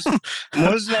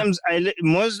 Muslims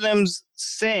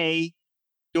say,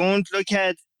 don't look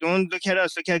at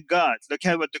us. Look at God. Look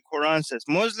at what the Quran says.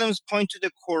 Muslims point to the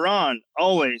Quran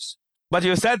always. But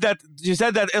you said that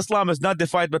Islam is not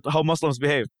defined by how Muslims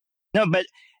behave. No, but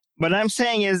what I'm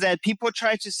saying is that people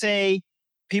try to say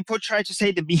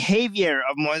the behavior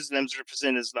of Muslims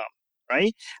represent Islam,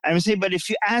 right? I'm saying, but if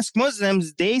you ask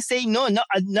Muslims, they say no,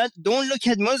 don't look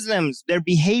at Muslims, their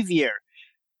behavior.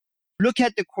 Look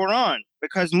at the Quran,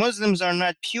 because Muslims are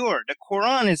not pure. The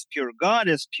Quran is pure. God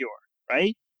is pure,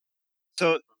 right?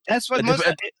 So that's what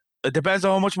it depends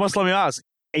on how much Muslim you ask.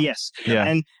 Yes.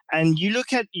 Yeah. And you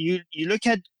look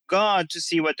at God to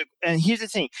see and here's the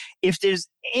thing. If there's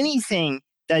anything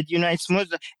that unites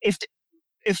Muslims,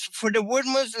 if for the word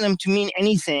Muslim to mean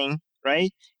anything,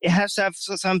 right, it has to have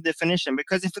some definition,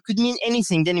 because if it could mean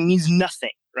anything, then it means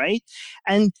nothing, right?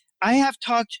 And I have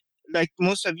talked, like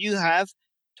most of you have,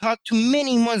 talked to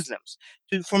many Muslims,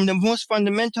 from the most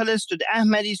fundamentalists to the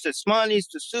Ahmadis, to Ismailis,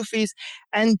 to Sufis,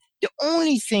 and the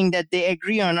only thing that they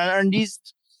agree on are these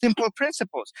simple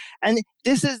principles. And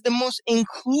this is the most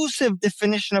inclusive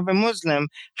definition of a Muslim,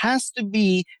 has to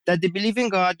be that they believe in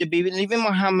God, they believe in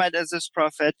Muhammad as his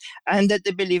prophet, and that they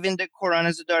believe in the Quran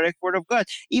as a direct word of God.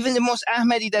 Even the most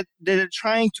Ahmadi that they're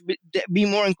trying to be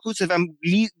more inclusive and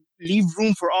leave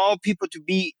room for all people to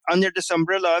be under this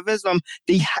umbrella of Islam,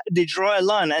 they draw a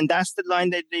line, and that's the line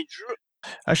that they drew.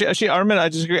 Actually, Armin, I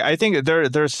disagree. I think there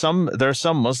are some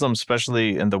Muslims,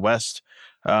 especially in the West,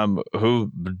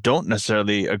 who don't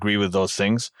necessarily agree with those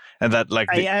things, and that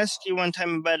I asked you one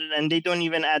time about it, and they don't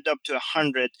even add up to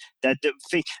 100. That the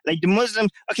Muslims.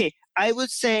 Okay, I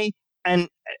would say, and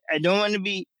I don't want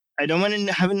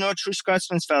to have no true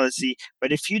Scotsman's fallacy,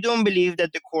 but if you don't believe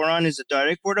that the Quran is a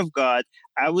direct word of God,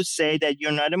 I would say that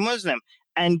you're not a Muslim.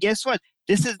 And guess what?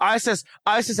 This is ISIS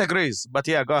agrees, but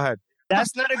yeah, go ahead.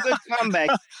 That's not a good comeback.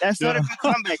 That's not a good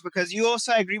comeback, because you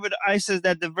also agree with ISIS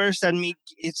that the verse that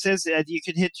it says that you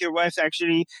could hit your wife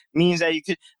actually means that you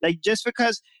could, like, just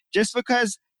because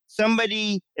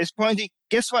somebody is pointing.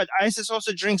 Guess what? ISIS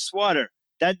also drinks water.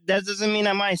 That doesn't mean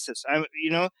I'm ISIS.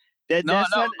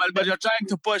 But you're trying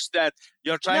to push that.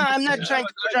 I'm not trying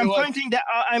to push.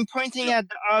 I'm pointing at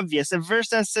the obvious. A verse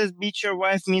that says "beat your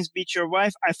wife" means beat your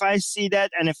wife. If I see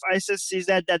that, and if ISIS sees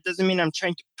that, that doesn't mean I'm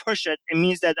trying to push it. It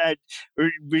means that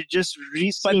we're just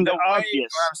seeing the obvious.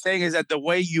 What I'm saying is that the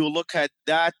way you look at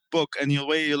that book and the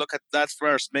way you look at that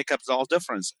verse make up the whole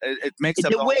difference. It makes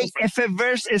up the whole difference. If a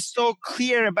verse is so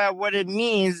clear about what it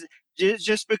means,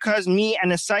 just because me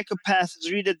and a psychopath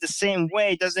read it the same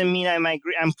way doesn't mean I'm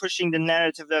pushing the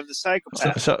narrative of the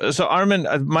psychopath. So Armin,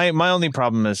 my only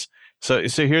problem is, so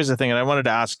here's the thing, and I wanted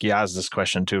to ask Yaz this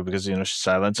question too, because she's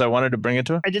silent. So I wanted to bring it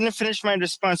to her. I didn't finish my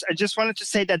response. I just wanted to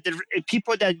say that the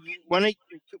people that want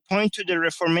to point to the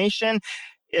Reformation,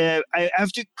 I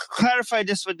have to clarify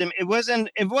this with them. It wasn't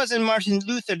Martin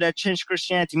Luther that changed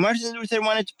Christianity. Martin Luther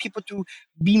wanted people to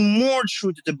be more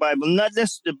true to the Bible, not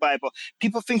less to the Bible.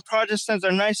 People think Protestants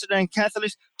are nicer than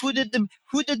Catholics. Who did the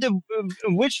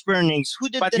witch burnings? Who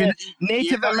did the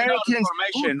Native Americans?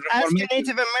 Ask the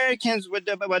Native Americans what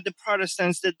the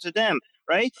Protestants did to them.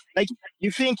 Right? Like, you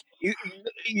think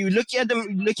you look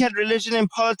at religion and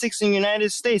politics in the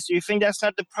United States. Do you think that's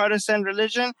not the Protestant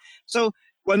religion? So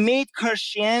what made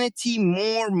Christianity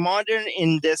more modern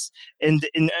in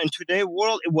today's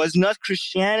world, it was not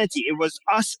Christianity. It was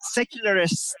us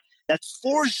secularists that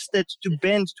forced it to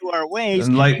bend to our ways.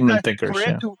 Enlightenment thinkers,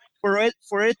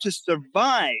 for it to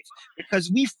survive,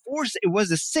 because we forced. It was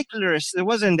the secularists. It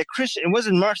wasn't the Christian. It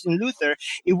wasn't Martin Luther.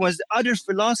 It was other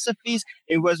philosophies.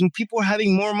 It was people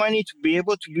having more money to be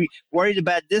able to be worried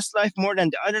about this life more than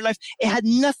the other life. It had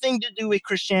nothing to do with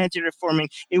Christianity reforming.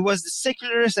 It was the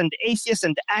secularists and the atheists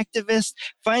and the activists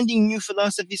finding new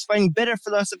philosophies, finding better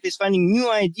philosophies, finding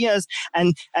new ideas,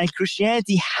 and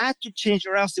Christianity had to change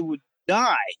or else it would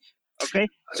die. Okay,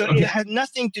 so it had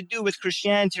nothing to do with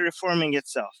Christianity reforming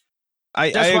itself. I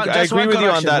agree with you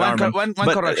on that, Armin. One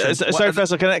but, correction. Sorry,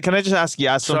 Faisal, can I just ask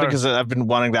Yas something, because I've been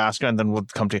wanting to ask her, and then we'll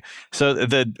come to you. So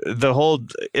the whole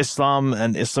Islam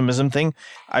and Islamism thing,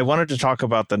 I wanted to talk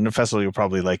about that. Faisal, you'll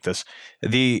probably like this.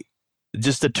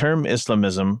 Just the term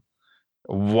Islamism,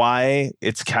 why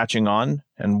it's catching on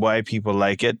and why people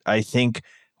like it. I think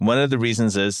one of the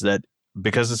reasons is that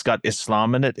because it's got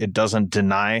Islam in it, it doesn't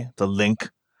deny the link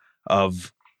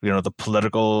of the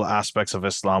political aspects of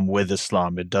Islam with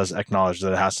Islam. It does acknowledge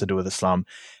that it has to do with Islam.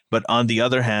 But on the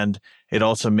other hand, it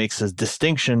also makes a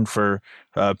distinction for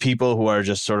people who are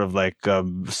just sort of like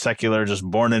secular, just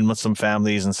born in Muslim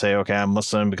families and say, okay, I'm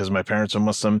Muslim because my parents are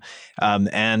Muslim,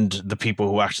 and the people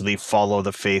who actually follow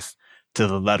the faith to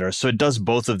the letter. So it does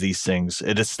both of these things.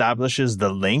 It establishes the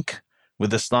link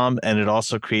with Islam, and it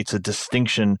also creates a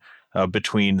distinction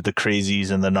between the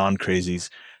crazies and the non-crazies.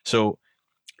 So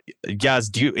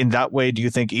Yaz, do you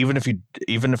think even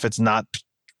if it's not,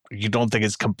 you don't think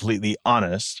it's completely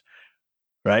honest,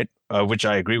 right? Which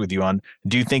I agree with you on.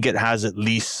 Do you think it has at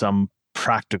least some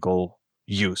practical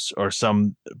use or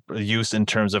some use in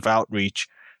terms of outreach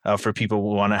for people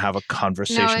who want to have a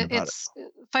conversation about it?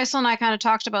 Faisal and I kind of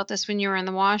talked about this when you were in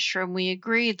the washroom. We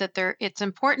agreed that it's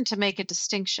important to make a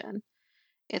distinction.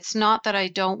 It's not that I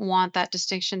don't want that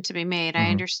distinction to be made.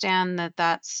 I understand that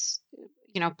that's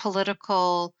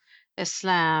political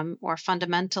Islam or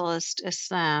fundamentalist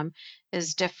Islam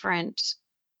is different.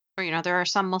 Or, there are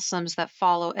some Muslims that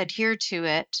adhere to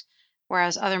it,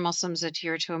 whereas other Muslims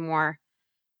adhere to a more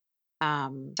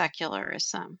secular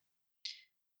Islam.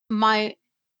 My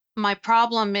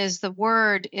problem is the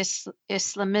word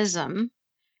Islamism,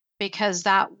 because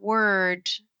that word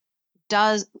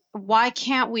why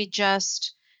can't we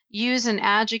just use an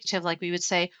adjective like we would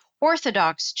say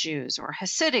Orthodox Jews or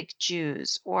Hasidic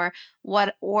Jews or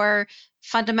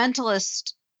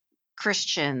fundamentalist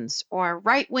Christians or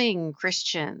right-wing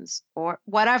Christians or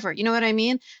whatever, you know what I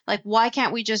mean? Like, why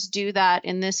can't we just do that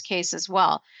in this case as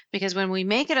well? Because when we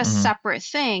make it a separate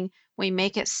thing, we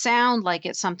make it sound like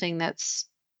it's something that's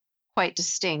quite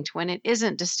distinct when it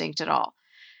isn't distinct at all.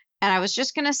 And I was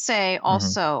just going to say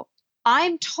also,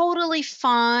 I'm totally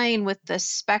fine with the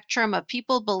spectrum of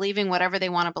people believing whatever they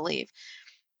want to believe.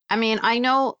 I mean, I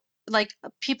know like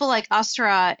people like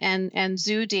Asra and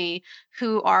Zudi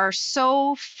who are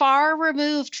so far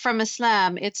removed from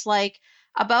Islam. It's like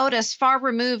about as far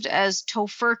removed as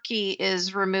tofurkey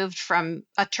is removed from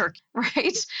a turkey,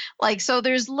 right? Like, so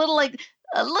there's little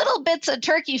bits of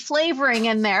turkey flavoring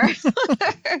in there.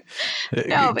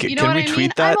 No, but you know what I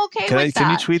mean? That? I'm okay with that.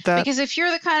 Can you tweet that? Because if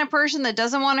you're the kind of person that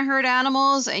doesn't want to hurt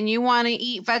animals and you want to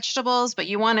eat vegetables, but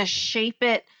you want to shape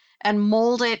it and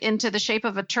mold it into the shape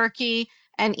of a turkey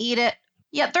and eat it,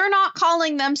 yet they're not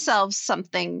calling themselves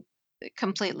something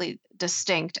completely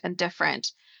distinct and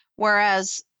different.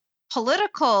 Whereas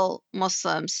political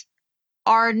Muslims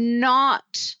are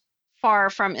not far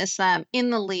from Islam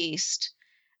in the least.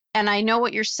 And I know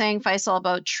what you're saying, Faisal,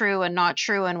 about true and not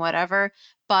true and whatever,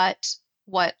 but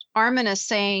what Armin is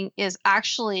saying is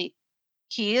actually,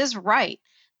 he is right.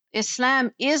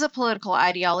 Islam is a political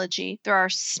ideology. There are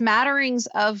smatterings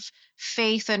of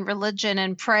faith and religion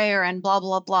and prayer and blah,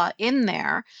 blah, blah in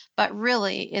there. But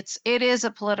really, it is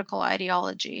a political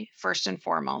ideology, first and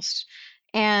foremost.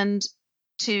 And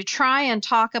to try and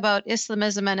talk about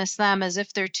Islamism and Islam as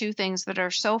if they're two things that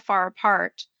are so far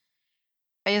apart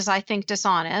is, I think,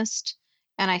 dishonest.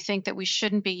 And I think that we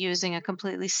shouldn't be using a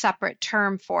completely separate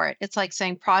term for it. It's like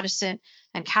saying Protestant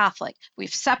and Catholic.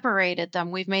 We've separated them.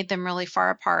 We've made them really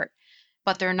far apart,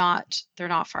 but they're not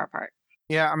far apart.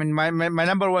 Yeah, I mean, my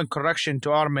number one correction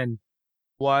to Armin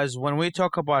was when we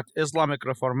talk about Islamic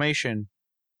Reformation,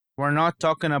 we're not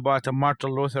talking about a Martin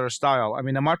Luther style. I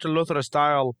mean, a Martin Luther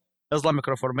style Islamic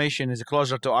Reformation is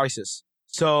closer to ISIS.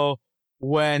 So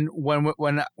when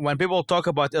people talk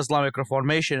about Islamic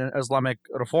Reformation and Islamic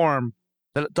reform,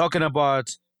 they're talking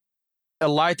about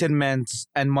enlightenment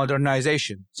and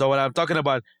modernization. So when I'm talking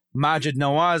about Majid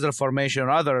Nawaz Reformation or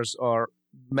others, or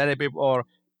many people, or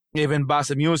even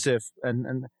Bassem Youssef,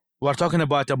 and we're talking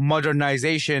about a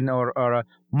modernization or a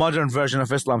modern version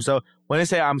of Islam. So when I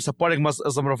say I'm supporting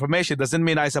Islam Reformation, it doesn't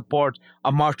mean I support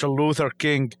a Martin Luther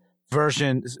King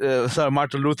version,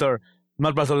 Martin Luther,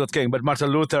 not Martin Luther King, but Martin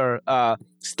Luther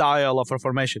style of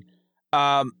Reformation.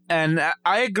 And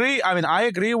I agree. I mean, I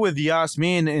agree with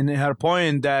Yasmin in her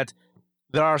point that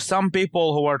there are some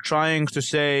people who are trying to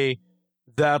say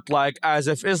that, like, as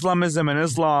if Islamism and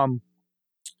Islam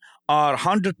are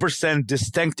 100%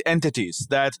 distinct entities.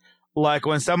 That, like,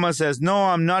 when someone says, "No,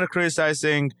 I'm not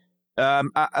criticizing,"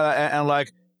 and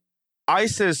like,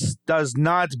 ISIS does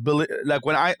not believe, like,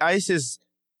 when ISIS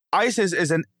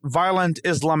is a violent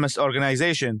Islamist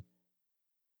organization.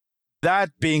 That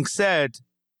being said,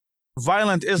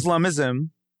 violent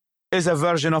Islamism is a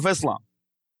version of Islam.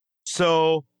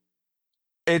 So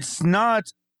it's not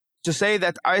to say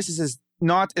that ISIS is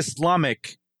not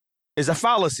Islamic is a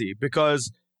fallacy,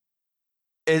 because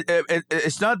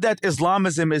it's not that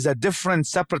Islamism is a different,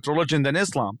 separate religion than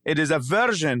Islam. It is a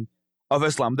version of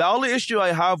Islam. The only issue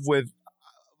I have with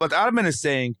what Armin is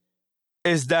saying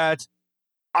is that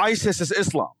ISIS is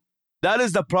Islam. That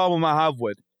is the problem I have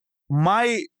with.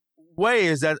 My way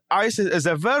is that ISIS is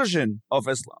a version of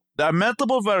Islam. There are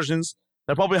multiple versions.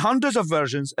 There are probably hundreds of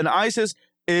versions, and ISIS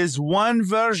is one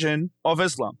version of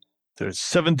Islam. There's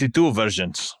 72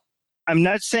 versions. I'm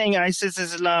not saying ISIS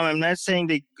is Islam. I'm not saying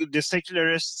the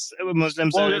secularists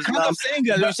Muslims Well, are you're Islam. kind of saying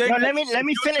that. You're saying No, let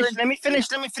me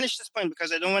finish this point,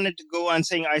 because I don't want it to go on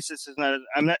saying ISIS is not.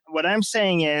 I'm not. What I'm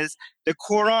saying is the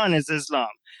Quran is Islam.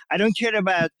 I don't care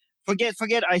about forget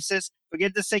ISIS,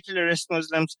 forget the secularist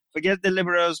Muslims, forget the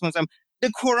liberals Muslim.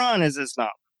 The Quran is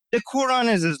Islam. The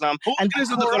Quran is Islam,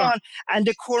 and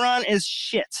the Quran is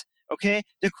shit. Okay,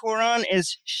 the Quran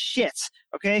is shit.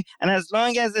 Okay, and as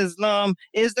long as Islam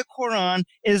is the Quran,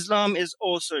 Islam is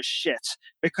also shit,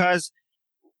 because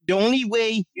the only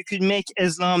way you could make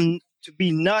Islam to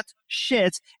be not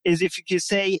shit is if you could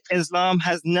say Islam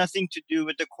has nothing to do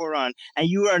with the Quran, and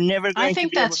you are never going. I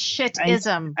think that's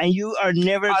shitism, and you are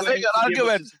never. I think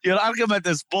your argument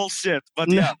is bullshit, but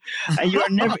no, yeah, and you are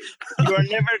never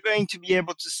going to be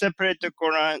able to separate the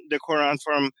Quran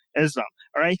from Islam.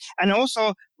 All right, and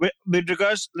also with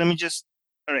regards, let me just.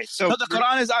 All right, so the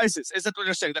Quran is ISIS. Is that what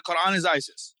you're saying? The Quran is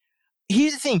ISIS.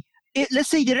 Here's the thing. Let's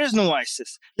say there is no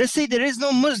ISIS. Let's say there is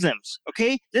no Muslims.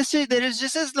 Okay. Let's say there is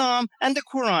just Islam and the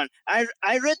Quran. I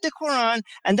read the Quran,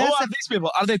 and that's. Who are these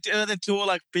people? Are they two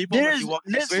like people?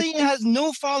 Let's say it has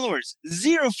no followers,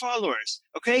 0 followers.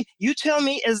 Okay. You tell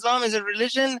me Islam is a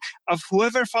religion of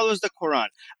whoever follows the Quran.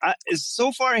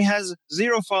 So far, it has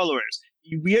 0 followers.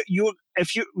 We're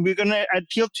gonna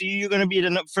appeal to you, you're gonna be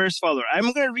the first follower.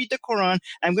 I'm gonna read the Quran.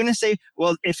 I'm gonna say,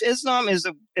 well, if Islam is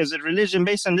a religion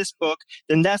based on this book,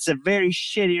 then that's a very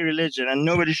shitty religion, and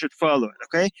nobody should follow it.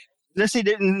 Okay. Let's say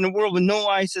that in a world with no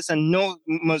ISIS and no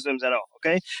Muslims at all.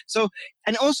 Okay. So,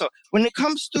 and also when it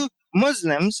comes to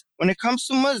Muslims,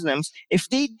 if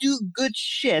they do good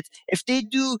shit, if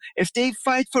they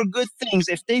fight for good things,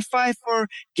 if they fight for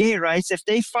gay rights, if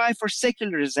they fight for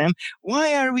secularism,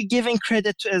 why are we giving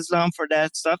credit to Islam for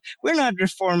that stuff? We're not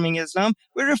reforming Islam.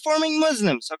 We're reforming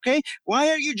Muslims. Okay. Why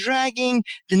are you dragging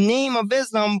the name of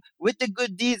Islam with the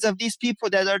good deeds of these people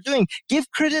that are doing? Give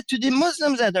credit to the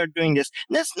Muslims that are doing this.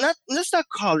 Let's not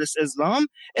call this Islam.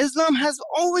 Islam has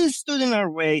always stood in our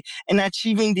way in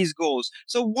achieving these goals.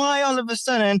 So why all of a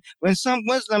sudden, when some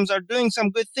Muslims are doing some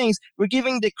good things, we're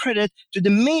giving the credit to the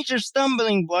major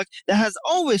stumbling block that has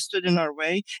always stood in our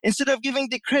way, instead of giving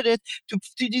the credit to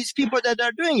these people that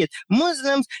are doing it?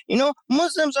 Muslims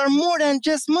are more than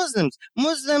just Muslims.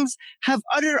 Muslims have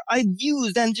other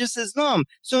views than just Islam.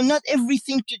 So not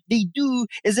everything they do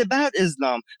is about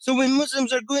Islam. So when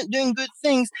Muslims are doing good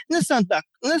things, let's not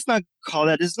call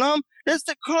that Islam. Let's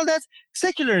call that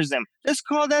secularism. Let's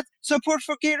call that support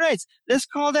for gay rights. Let's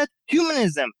call that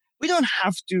humanism. We don't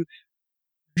have to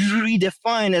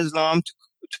redefine Islam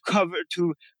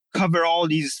to cover all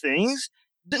these things.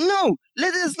 No,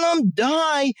 let Islam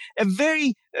die a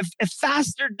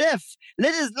faster death.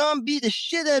 Let Islam be the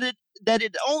shit that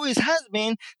it always has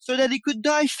been, so that it could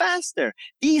die faster.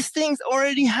 These things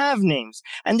already have names,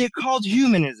 and they're called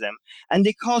humanism, and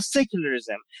they call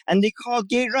secularism, and they call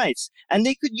gay rights, and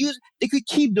they could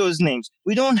keep those names.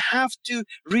 We don't have to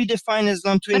redefine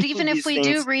Islam to include these things. But even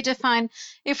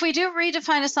if we do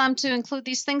redefine Islam to include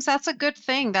these things, that's a good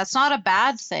thing. That's not a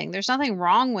bad thing. There's nothing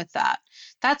wrong with that.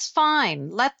 That's fine.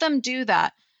 Let them do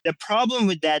that. The problem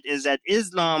with that is that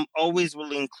Islam always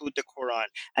will include the Quran.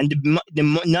 And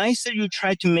the nicer you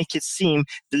try to make it seem,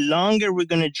 the longer we're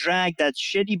going to drag that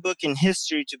shitty book in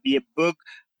history to be a book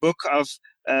of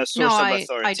source of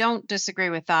authority. I don't disagree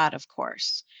with that, of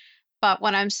course. But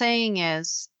what I'm saying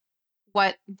is,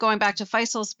 going back to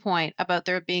Faisal's point about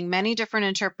there being many different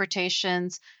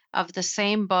interpretations of the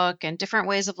same book and different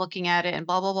ways of looking at it and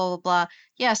blah, blah, blah, blah, blah.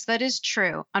 Yes, that is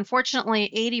true.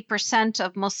 Unfortunately, 80%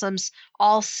 of Muslims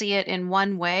all see it in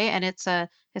one way, and it's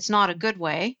not a good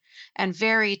way. And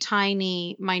very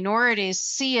tiny minorities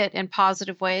see it in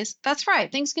positive ways. That's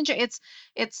right. Things can change.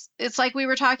 It's like we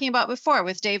were talking about before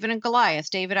with David and Goliath.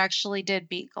 David actually did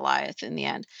beat Goliath in the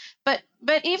end. But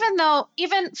even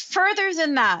further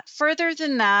than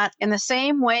that, in the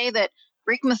same way that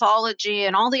Greek mythology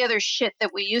and all the other shit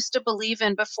that we used to believe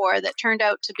in before that turned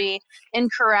out to be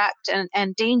incorrect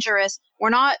and dangerous, we're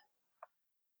not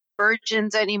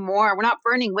virgins anymore. We're not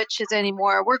burning witches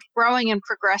anymore. We're growing and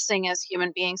progressing as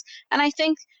human beings. And I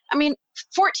mean,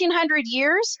 1400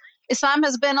 years Islam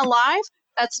has been alive.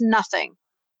 That's nothing.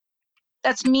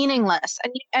 That's meaningless.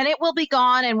 And it will be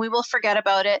gone and we will forget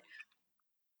about it.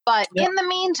 But in the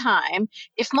meantime,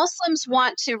 if Muslims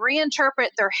want to reinterpret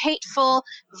their hateful,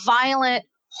 violent,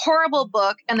 horrible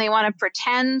book and they want to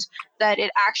pretend that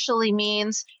it actually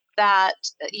means that,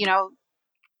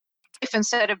 if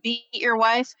instead of beat your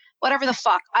wife, whatever the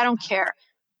fuck, I don't care.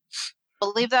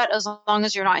 Believe that as long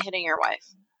as you're not hitting your wife.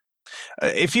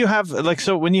 If you have,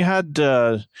 so when you had,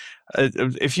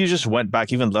 if you just went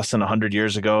back even less than 100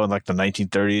 years ago in like the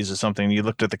 1930s or something, you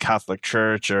looked at the Catholic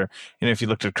Church, or, if you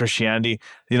looked at Christianity,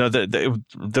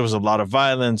 there was a lot of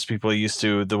violence. The people who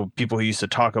used to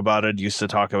talk about it used to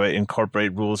talk about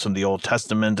incorporate rules from the Old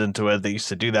Testament into it. They used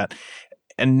to do that.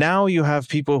 And now you have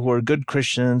people who are good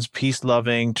Christians,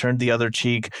 peace-loving, turned the other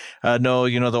cheek. No,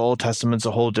 the Old Testament's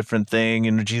a whole different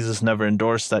thing. Jesus never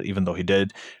endorsed that, even though he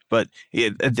did. But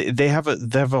they have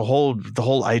the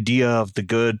whole idea of the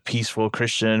good, peaceful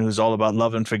Christian who's all about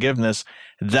love and forgiveness.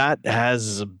 That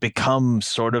has become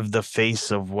sort of the face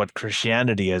of what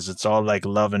Christianity is. It's all like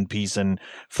love and peace and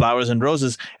flowers and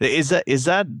roses. Is that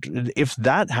if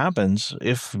that happens,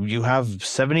 if you have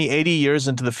 70, 80 years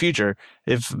into the future,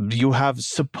 if you have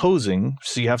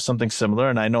you have something similar,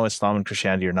 and I know Islam and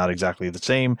Christianity are not exactly the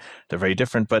same, they're very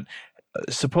different, but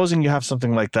supposing you have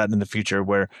something like that in the future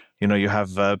where, you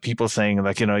have people saying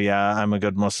like, yeah, I'm a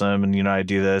good Muslim and, I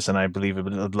do this and I believe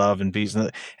in love and peace.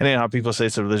 And how people say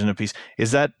it's a religion of peace.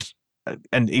 Is that,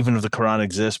 and even if the Quran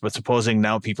exists, but supposing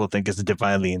now people think it's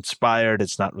divinely inspired,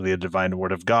 it's not really a divine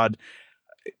word of God,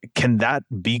 can that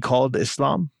be called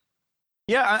Islam?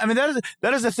 Yeah, I mean,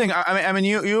 that is the thing. I mean,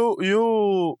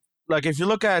 you like, if you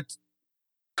look at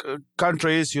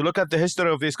countries, you look at the history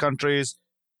of these countries,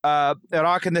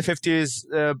 Iraq in the 50s,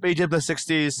 Egypt in the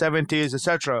 60s, 70s,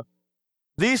 etc.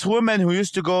 These women who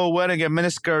used to go wearing a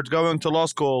miniskirt, going to law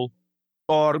school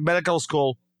or medical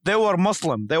school, they were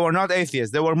Muslim. They were not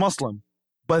atheists. They were Muslim.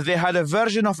 But they had a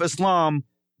version of Islam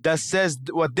that says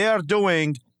what they are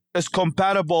doing is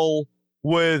compatible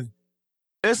with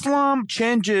Islam.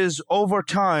 Changes over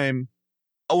time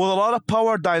with a lot of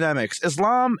power dynamics.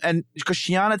 Islam and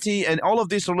Christianity and all of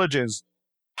these religions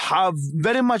have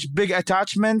very much big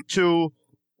attachment to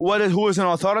who is an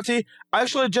authority. I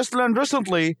actually just learned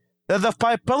recently that the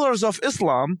 5 pillars of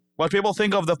Islam, what people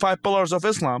think of the 5 pillars of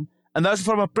Islam, and that's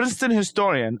from a Princeton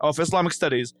historian of Islamic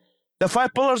studies, the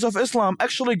 5 pillars of Islam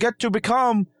actually get to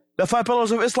become the 5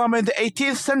 pillars of Islam in the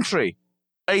 18th century.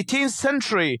 18th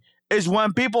century is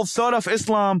when people thought of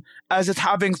Islam as it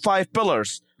having 5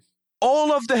 pillars.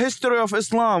 All of the history of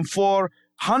Islam for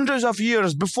hundreds of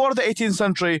years before the 18th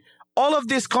century, all of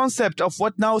this concept of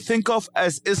what now think of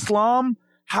as Islam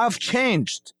have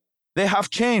changed. They have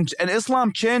changed, and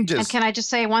Islam changes. And can I just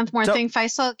say one more thing,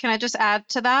 Faisal? Can I just add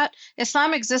to that?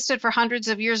 Islam existed for hundreds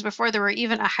of years before there were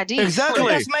even a hadith.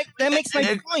 Exactly. That makes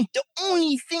my point. The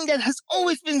only thing that has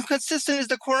always been consistent is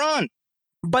the Quran.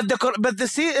 But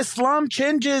Islam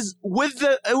changes with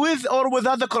or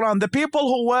without the Quran. The people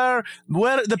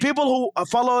the people who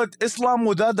followed Islam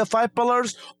without the 5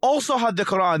 pillars also had the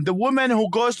Quran. The women who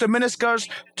goes to miniskirts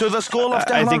to the school of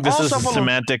Tehran. I think this is a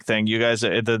semantic thing. You guys,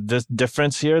 the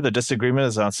difference here, the disagreement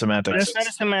is on semantics. It's not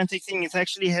a semantic thing. It's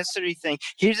actually a history thing.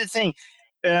 Here's the thing.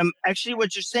 Actually,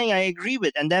 what you're saying, I agree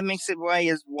with, and that makes it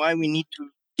why we need to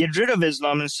get rid of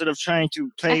Islam instead of trying to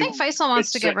play. I think Faisal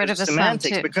wants to get rid of Islam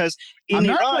too. Because I'm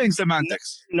not playing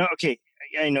semantics. No, okay,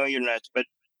 I know you're not, but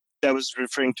that was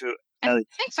referring to Ali.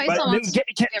 I think Faisal wants to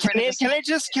get rid of Islam.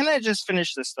 Can I just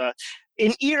finish this thought?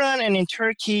 In Iran and in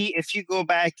Turkey, if you go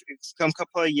back some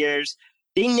couple of years,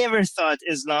 they never thought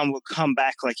Islam would come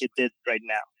back like it did right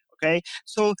now. Okay,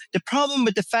 so the problem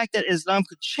with the fact that Islam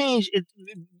could change,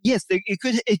 it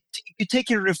could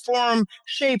take a reform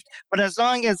shaped, but as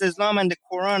long as Islam and the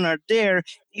Quran are there,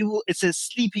 it's a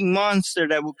sleeping monster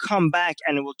that will come back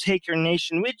and it will take your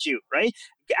nation with you, right?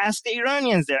 Ask the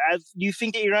Iranians there. Do you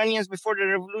think the Iranians before the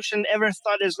revolution ever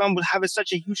thought Islam would have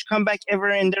such a huge comeback ever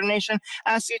in their nation?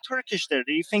 Ask the Turkish there.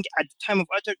 Do you think at the time of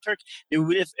Ataturk they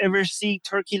would have ever see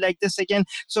Turkey like this again?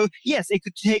 So yes, it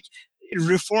could take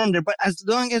reform there, but as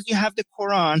long as you have the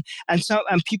Quran and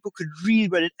people could read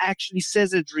what it actually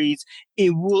says it reads,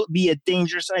 it will be a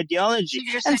dangerous ideology.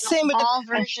 So you're saying all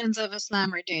versions of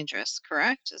Islam are dangerous,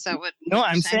 correct? Is that what? No,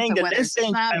 I'm saying the less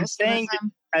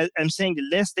I'm saying the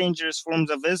less dangerous forms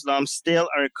of Islam still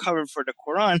are covered for the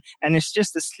Quran, and it's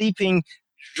just the sleeping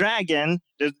dragon,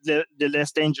 the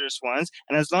less dangerous ones.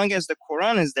 And as long as the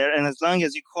Quran is there, and as long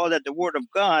as you call that the word of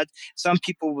God, some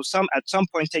people will at some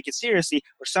point take it seriously,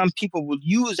 or some people will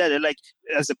use that like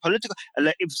as a political,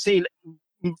 like if say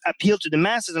appeal to the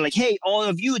masses and like, hey, all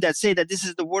of you that say that this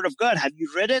is the word of God, have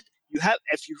you read it? You have.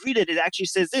 If you read it, it actually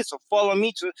says this. So follow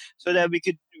me so that we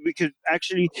could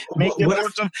actually make the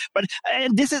words of. But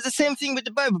this is the same thing with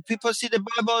the Bible. People see the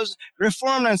Bible as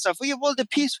reformed and stuff. Well, the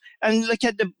peace, and look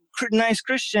at the nice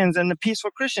Christians and the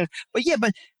peaceful Christians. But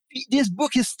this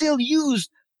book is still used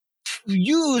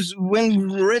when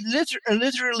read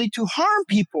literally to harm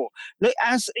people.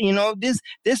 As you know,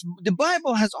 the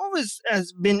Bible has always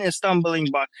been a stumbling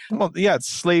block. Well, yeah, it's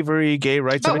slavery, gay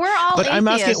rights. But we're all atheists. I'm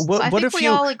asking, I think we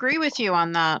all agree with you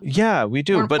on that. Yeah, we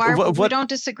do. We don't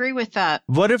disagree with that.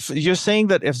 What if you're saying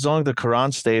that as long as the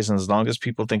Quran stays and as long as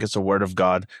people think it's a word of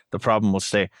God, the problem will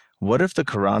stay? What if the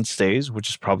Quran stays, which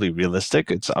is probably realistic?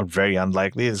 It's very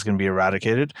unlikely it's going to be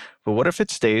eradicated. But what if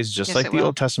it stays just like the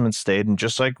Old Testament stayed, and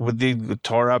just like with the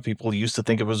Torah, people used to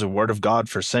think it was a word of God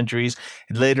for centuries.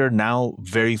 Later, now,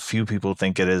 very few people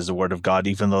think it is a word of God,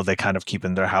 even though they kind of keep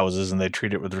in their houses and they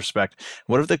treat it with respect.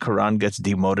 What if the Quran gets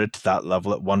demoted to that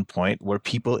level at one point where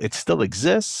it still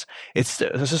exists? It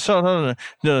still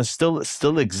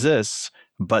exists.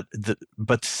 But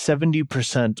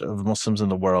 70% of Muslims in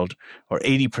the world, or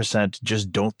 80%,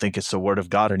 just don't think it's the word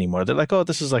of God anymore. They're like, oh,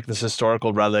 this is like this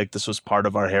historical relic. This was part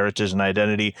of our heritage and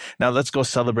identity. Now let's go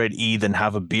celebrate Eid and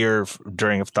have a beer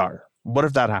during Iftar. What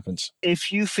if that happens?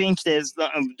 If you think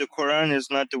the Quran is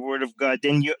not the word of God,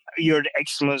 then you're an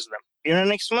ex-Muslim. You're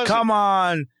an ex-Muslim. Come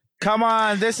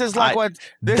on. This is like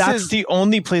That's the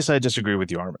only place I disagree with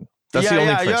you, Armin. That's the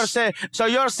only place.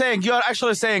 You're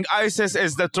actually saying ISIS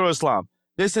is the true Islam.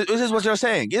 This is what you're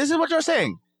saying. This is what you're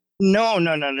saying. No.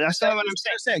 That's not what I'm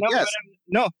saying.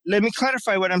 No, let me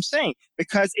clarify what I'm saying.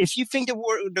 Because if you think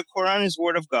the Quran is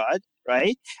word of God,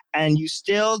 right, and you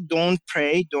still don't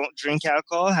pray, don't drink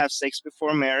alcohol, have sex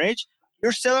before marriage,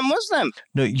 you're still a Muslim.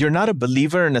 No, you're not a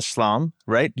believer in Islam,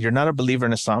 right? You're not a believer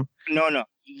in Islam. No.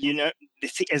 You know,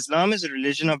 Islam is a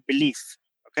religion of belief.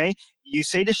 Okay, you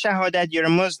say the Shahadat, you're a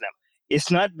Muslim.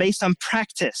 It's not based on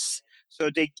practice. So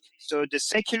the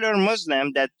secular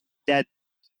Muslim that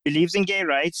believes in gay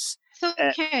rights. So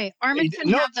okay, Armin can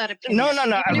have that opinion. No. I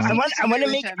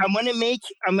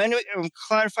want to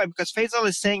clarify, because Faisal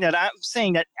is saying that I'm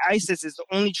saying that ISIS is the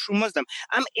only true Muslim.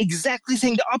 I'm exactly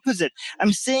saying the opposite.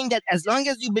 I'm saying that as long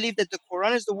as you believe that the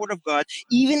Quran is the word of God,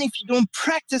 even if you don't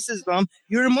practice Islam,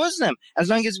 you're a Muslim. As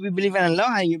long as we believe in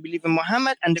Allah and you believe in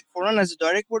Muhammad and the Quran as a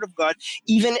direct word of God,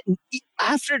 even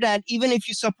after that, even if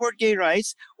you support gay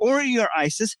rights or you're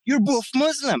ISIS, you're both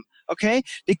Muslim. Okay?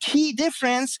 The key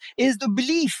difference is the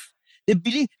belief. The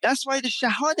belief. That's why the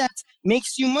Shahadat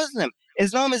makes you Muslim.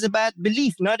 Islam is about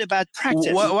belief, not about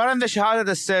practice. What in the Shahadat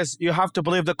that says you have to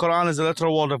believe the Quran is the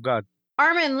literal word of God?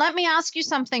 Armin, let me ask you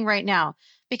something right now,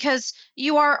 because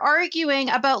you are arguing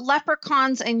about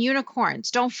leprechauns and unicorns.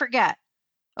 Don't forget.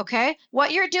 Okay?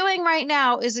 What you're doing right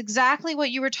now is exactly what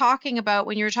you were talking about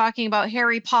when you were talking about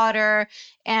Harry Potter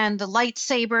and the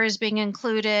lightsabers being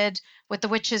included with the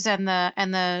witches and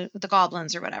the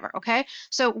goblins or whatever, okay?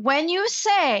 So when you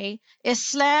say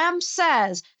Islam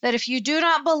says that if you do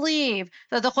not believe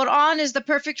that the Quran is the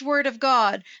perfect word of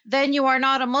God, then you are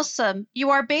not a Muslim, you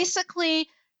are basically,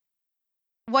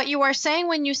 what you are saying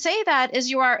when you say that is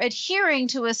you are adhering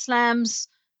to Islam's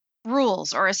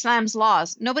rules or Islam's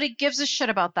laws. Nobody gives a shit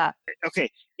about that. Okay,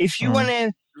 if you want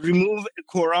to remove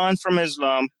Quran from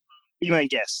Islam, be my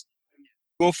guest.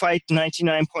 Go fight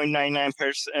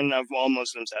 99.99% of all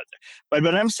Muslims out there. But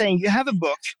what I'm saying, you have a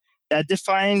book that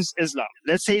defines Islam.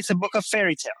 Let's say it's a book of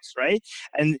fairy tales, right?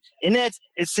 And in it,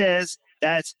 it says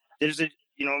that there's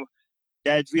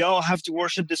that we all have to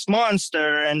worship this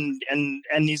monster and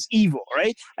he's evil,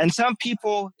 right? And some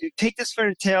people take this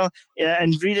fairy tale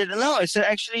and read it, and no, it's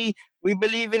actually, we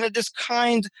believe in this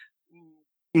kind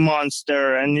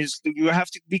monster, and you have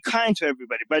to be kind to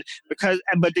everybody. But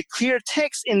the clear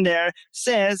text in there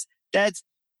says that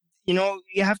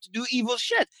you have to do evil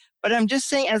shit. But I'm just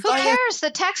saying, as Who long as cares?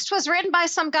 The text was written by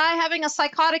some guy having a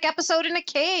psychotic episode in a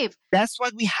cave. that's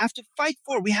what we have to fight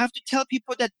for. We have to tell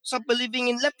people that stop believing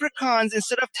in leprechauns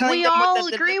instead of telling We them all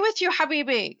that agree with you,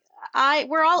 Habibi.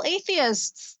 We're all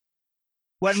atheists.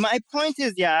 what my point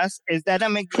is, Yas, is that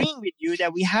I'm agreeing with you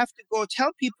that we have to go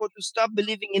tell people to stop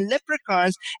believing in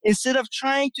leprechauns instead of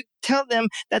trying to tell them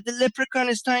that the leprechaun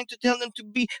is trying to tell them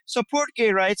to support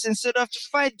gay rights instead of to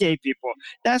fight gay people.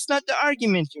 That's not the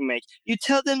argument you make. You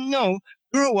tell them, no,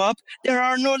 grow up, there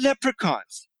are no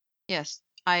leprechauns. Yes,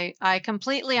 I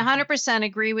completely 100%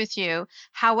 agree with you.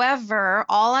 However,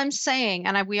 all I'm saying,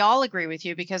 and we all agree with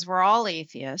you because we're all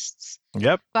atheists,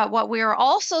 Yep. but what we are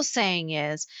also saying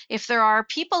is if there are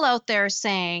people out there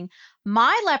saying,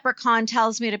 my leprechaun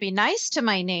tells me to be nice to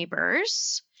my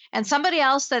neighbors, and somebody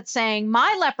else that's saying,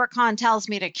 my leprechaun tells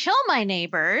me to kill my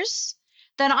neighbors,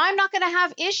 then I'm not going to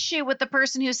have issue with the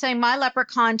person who's saying, my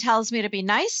leprechaun tells me to be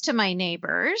nice to my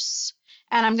neighbors.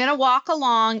 And I'm going to walk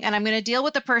along and I'm going to deal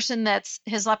with the person that's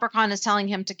his leprechaun is telling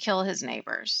him to kill his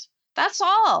neighbors. That's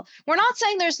all. We're not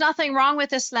saying there's nothing wrong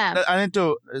with Islam. I need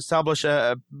to establish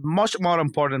a much more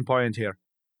important point here.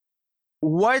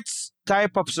 What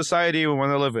type of society we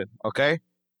want to live in, okay?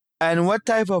 And what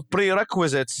type of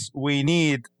prerequisites we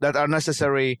need that are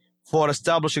necessary for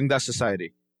establishing that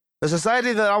society. The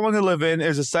society that I want to live in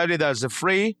is a society that is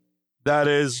free, that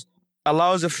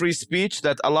allows a free speech,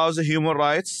 that allows the human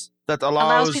rights, that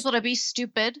allows people to be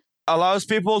stupid, allows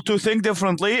people to think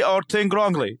differently or think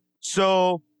wrongly.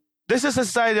 So this is a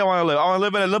society I want to live. I want to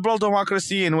live in a liberal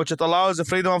democracy in which it allows the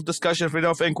freedom of discussion,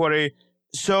 freedom of inquiry.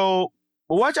 So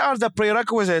what are the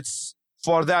prerequisites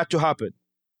for that to happen?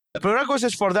 The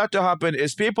prerequisites for that to happen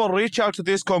is people reach out to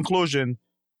this conclusion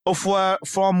of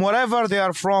from wherever they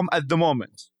are from at the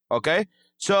moment, okay?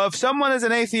 So if someone is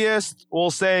an atheist,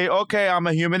 will say, okay, I'm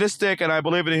a humanistic and I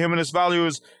believe in humanist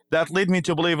values that lead me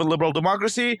to believe in liberal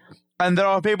democracy. And there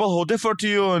are people who differ to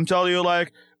you and tell you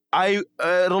like,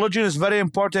 religion is a very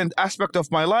important aspect of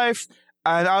my life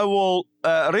and I will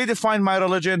redefine my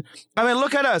religion. I mean,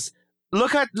 look at us.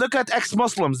 Look at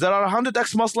ex-Muslims. There are 100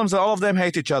 ex-Muslims and all of them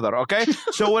hate each other, okay?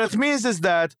 So what it means is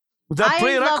that the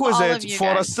prerequisite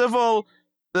for a civil...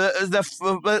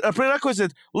 The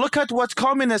prerequisite, look at what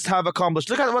communists have accomplished.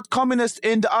 Look at what communists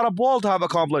in the Arab world have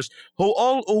accomplished, who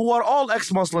are all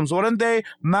ex-Muslims. Weren't they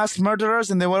mass murderers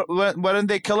and weren't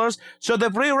they killers? So the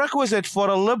prerequisite for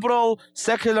a liberal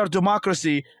secular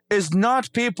democracy is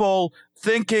not people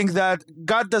thinking that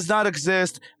God does not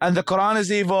exist and the Quran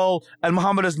is evil and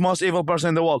Muhammad is the most evil person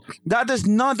in the world. That is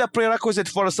not the prerequisite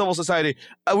for a civil society.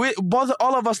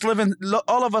 All of us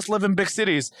live in big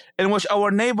cities in which our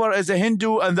neighbor is a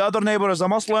Hindu and the other neighbor is a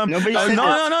Muslim.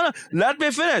 No. Let me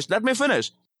finish.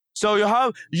 So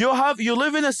you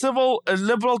live in a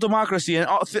liberal democracy, and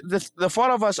the four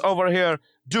of us over here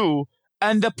do.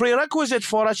 And the prerequisite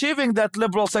for achieving that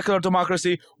liberal secular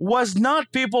democracy was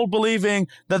not people believing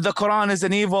that the Quran is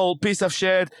an evil piece of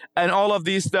shit and all of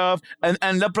these stuff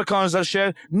and leprechauns are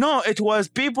shit. No, it was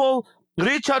people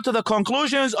reach out to the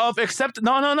conclusions of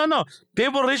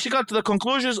People reaching out to the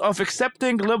conclusions of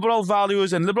accepting liberal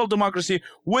values and liberal democracy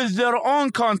with their own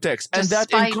context. And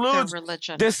that includes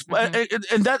religion.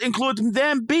 And that includes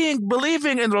them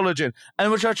believing in religion. And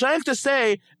what you're trying to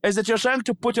say is that you're trying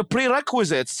to put a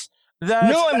prerequisites.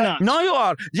 No, I'm not. No, you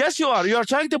are. Yes, you are. You're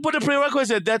trying to put a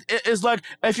prerequisite that is like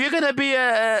if you're gonna be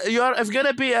a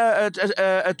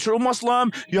true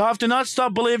Muslim, you have to not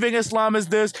stop believing Islam is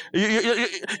this.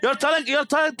 You're trying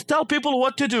to tell people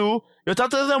what to do. You're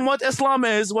telling them what Islam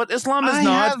is, what Islam is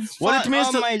not, what it means. I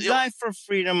have fought all my life for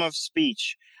freedom of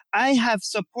speech. I have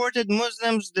supported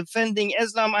Muslims defending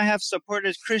Islam. I have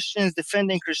supported Christians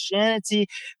defending Christianity.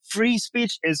 Free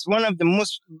speech is one of the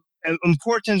most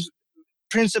important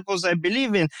principles I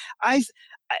believe in.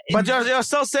 But you're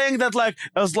still saying that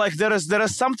it's like there is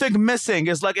something missing.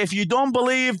 It's like if you don't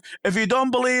believe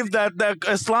that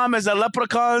Islam is a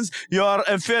leprechauns, you're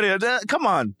inferior. Come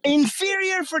on.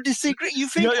 Inferior for disagree? You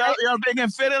think you're being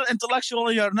inferior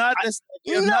intellectually? You're not.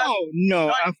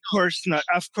 No, of course not.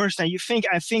 Of course not.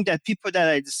 I think that people that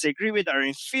I disagree with are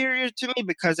inferior to me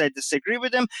because I disagree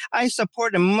with them. I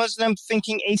support a Muslim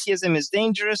thinking atheism is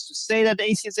dangerous, to say that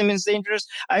atheism is dangerous.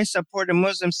 I support a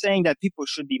Muslim saying that people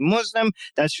should be Muslim.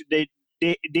 They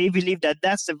believe that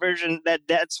that's the version,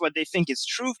 that's what they think is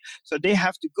truth. So they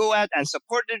have to go out and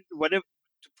support it, whatever,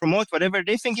 to promote whatever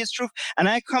they think is truth. And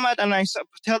I come out and I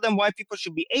tell them why people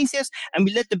should be atheists, and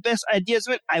we let the best ideas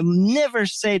win. I never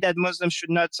say that Muslims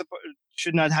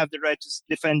should not have the right to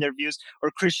defend their views,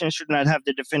 or Christians should not have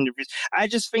to defend their views. I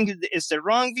just think it's the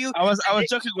wrong view. I was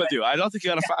joking with you. I don't think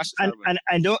you're a fascist. And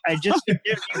I just think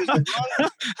their views are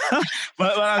wrong.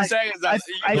 But what I'm saying is that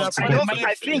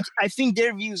I think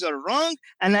their views are wrong,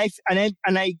 and I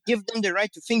give them the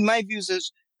right to think my views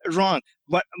is wrong.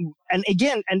 But and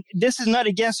this is not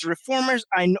against reformers.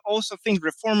 I also think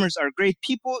reformers are great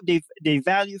people. They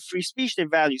value free speech, they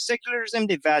value secularism,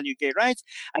 they value gay rights,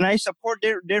 and I support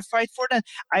their fight for that.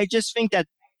 I just think that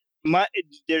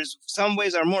there's some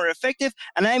ways are more effective,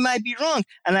 and I might be wrong,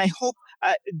 and I hope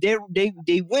they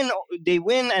win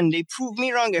and they prove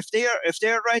me wrong if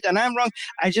they're right and I'm wrong.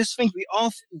 I just think we all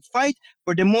fight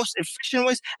for the most efficient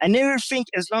ways. I never think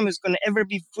Islam is going to ever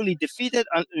be fully defeated,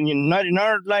 not in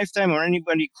our lifetime or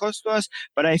anybody close to us.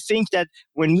 But I think that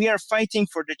when we are fighting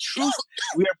for the truth,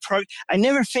 I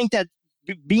never think that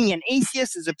being an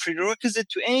atheist is a prerequisite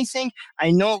to anything. I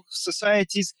know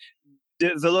societies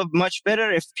develop much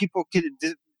better if people could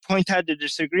point out the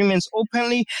disagreements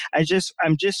openly. I'm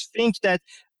just think that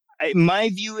my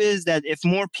view is that if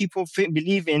more people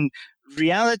believe in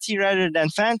reality rather than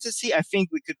fantasy, I think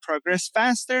we could progress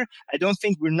faster. I don't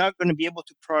think we're not going to be able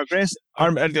to progress.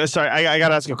 Sorry, I got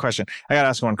to ask you a question. I got to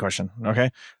ask one question.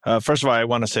 Okay. First of all, I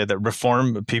want to say that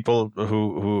reform people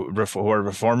who are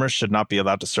reformers should not be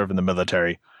allowed to serve in the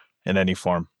military in any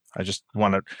form. I just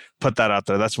want to put that out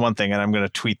there. That's one thing, and I'm going to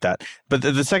tweet that. But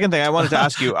the second thing I wanted to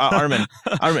ask you, Armin,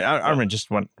 just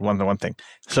one thing.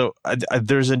 So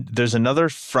there's another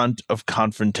front of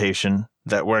confrontation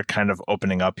that we're kind of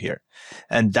opening up here,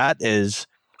 and that is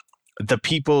the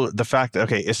fact that,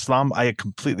 okay, Islam, I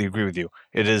completely agree with you.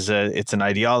 It's an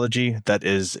ideology that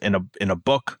is in a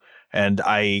book, and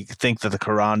I think that the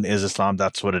Quran is Islam.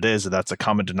 That's what it is. That's a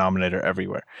common denominator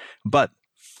everywhere. But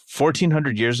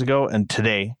 1400 years ago and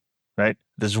today, right,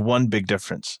 there's one big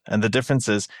difference. And the difference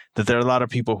is that there are a lot of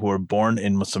people who are born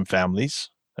in Muslim families,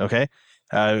 okay?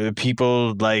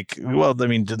 People like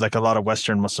a lot of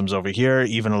Western Muslims over here,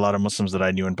 even a lot of Muslims that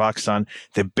I knew in Pakistan,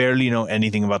 they barely know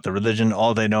anything about the religion.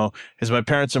 All they know is my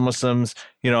parents are Muslims.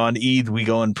 On Eid, we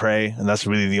go and pray, and that's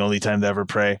really the only time they ever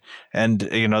pray. And,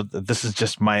 this is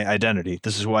just my identity.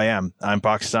 This is who I am. I'm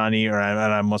Pakistani, or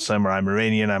I'm Muslim, or I'm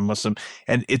Iranian, I'm Muslim.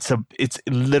 And it's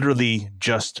literally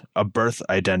just a birth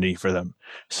identity for them.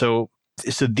 So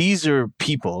these are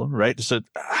people, right? So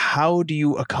how do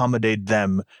you accommodate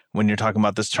them when you're talking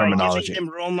about this terminology? By giving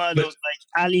them role models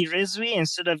like Ali Rizvi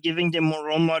instead of giving them more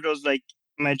role models like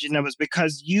Majid Nawaz,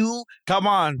 because come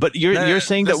on. But you're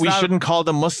saying that we shouldn't call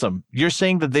them Muslim. You're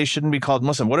saying that they shouldn't be called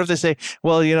Muslim. What if they say,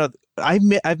 well, I've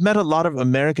met a lot of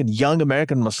young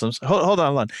American Muslims. Hold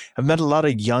on. I've met a lot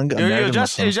of young American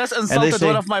Muslims. You just insulted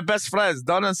one of my best friends.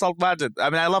 Don't insult Majid. I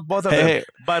mean, I love both of them.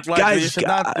 But guys,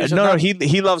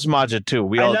 he loves Majid too.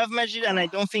 I love Majid, and I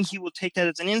don't think he will take that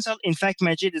as an insult. In fact,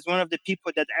 Majid is one of the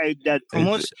people that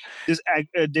promotes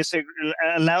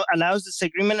allows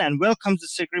disagreement and welcomes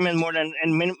disagreement more than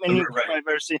many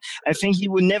diversity. I think he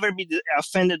would never be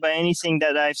offended by anything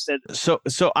that I've said. So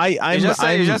you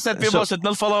just said people should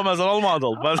not follow him as a role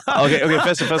model. But okay,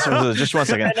 first, just one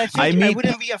second. I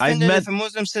wouldn't be offended if a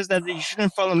Muslim says that you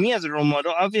shouldn't follow me as a role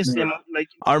model. Obviously,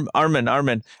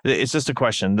 Armin, it's just a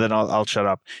question. Then I'll shut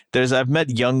up. I've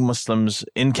met young Muslims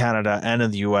in Canada and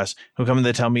in the US who come and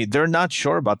they tell me they're not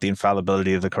sure about the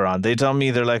infallibility of the Quran. They tell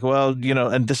me, they're like, well,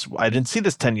 and this, I didn't see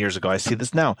this 10 years ago. I see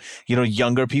this now.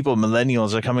 Younger people,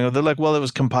 millennials are coming up. They're like, well, it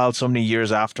was compiled so many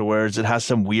years afterwards. It has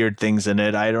some weird things in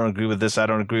it. I don't agree with this. I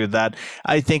don't agree with that.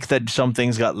 I think that some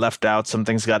things got left out. Some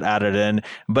things got added in.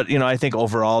 But, I think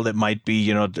overall it might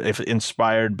be, if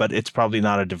inspired, but it's probably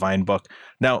not a divine book.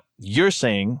 Now, you're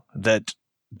saying that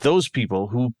those people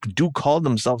who do call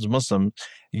themselves Muslim,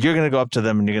 you're going to go up to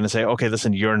them and you're going to say, okay,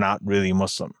 listen, you're not really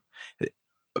Muslim,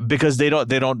 because they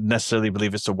don't necessarily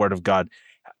believe it's the word of God.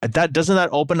 Doesn't that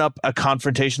open up a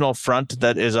confrontational front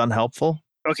that is unhelpful?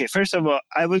 Okay, first of all,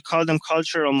 I would call them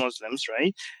cultural Muslims,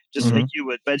 right? Just like you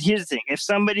would. But here's the thing. If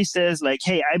somebody says like,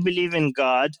 hey, I believe in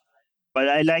God, but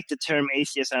I like the term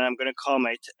atheist, and I'm going to call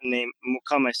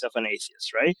myself an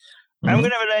atheist, right? I'm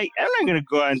going to be like, I'm not going to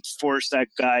go and force that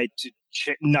guy to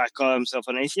not call himself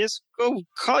an atheist. Go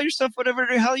call yourself whatever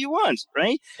the hell you want,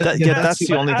 right? That's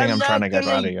the only thing I'm trying to get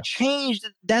out of you.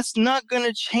 That's not going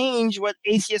to change what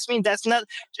atheist means. That's not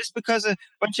just because a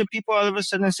bunch of people all of a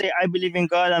sudden say, I believe in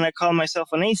God and I call myself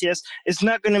an atheist. It's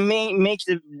not going to make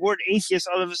the word atheist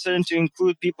all of a sudden to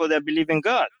include people that believe in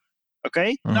God.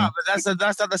 Okay? No, but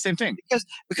that's not the same thing.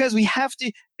 Because we have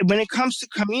to, when it comes to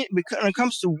community, when it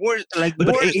comes to words, like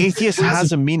but atheist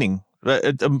has a meaning.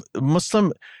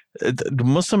 Muslim, The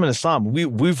Muslim and Islam,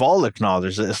 we've all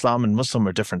acknowledged that Islam and Muslim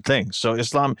are different things. So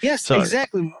Islam, yes,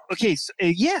 exactly. Okay, so,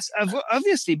 yes,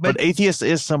 obviously, but atheist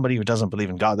is somebody who doesn't believe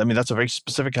in God. I mean, that's a very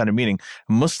specific kind of meaning.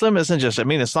 Muslim isn't just. I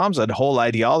mean, Islam's a whole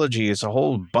ideology. It's a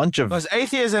whole bunch of. Because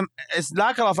atheism is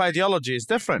lack of ideology. It's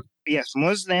different. Yes,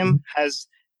 Muslim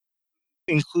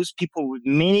includes people with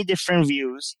many different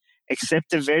views,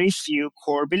 except a very few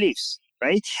core beliefs,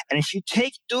 right? And if you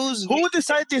take those, who would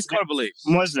decide these core beliefs?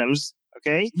 Muslims.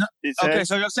 Okay. No, okay,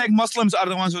 so you're saying Muslims are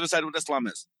the ones who decide what Islam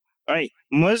is. All right.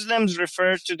 Muslims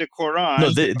refer to the Quran.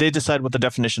 No, they decide what the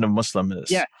definition of Muslim is.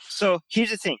 Yeah. So here's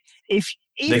the thing: if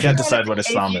they can't decide what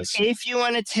Islam is. If you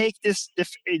want to take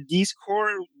these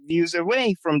core views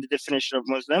away from the definition of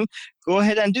Muslim, go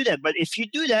ahead and do that. But if you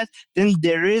do that, then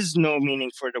there is no meaning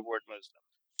for the word Muslim.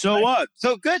 So right? What?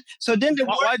 So good. So then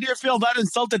why do you feel that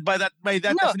insulted by that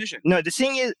definition? No, the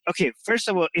thing is, okay. First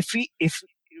of all, if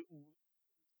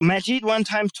Majid one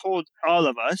time told all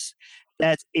of us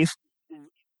that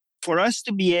for us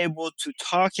to be able to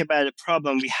talk about a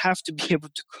problem, we have to be able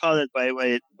to call it by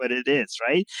what it is,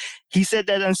 right? He said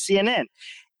that on CNN.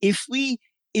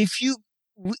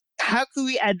 How can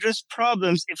we address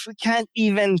problems if we can't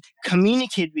even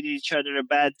communicate with each other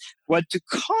about what to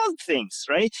call things,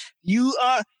 right? You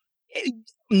are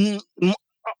the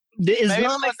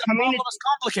Islamic community is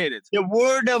complicated.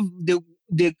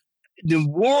 The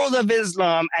world of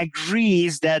Islam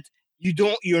agrees that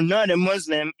you're not a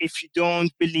Muslim if you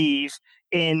don't believe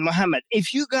in Muhammad.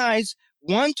 If you guys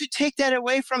want to take that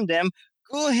away from them,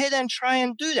 go ahead and try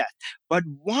and do that. But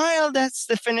while that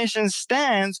definition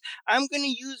stands, I'm going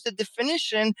to use the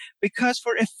definition because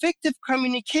for effective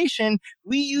communication,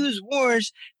 we use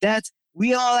words that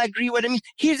we all agree what it means.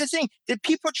 Here's the thing, that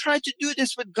people try to do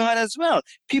this with God as well.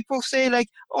 People say like,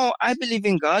 oh, I believe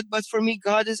in God, but for me,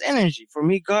 God is energy. For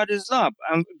me, God is love.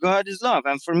 God is love.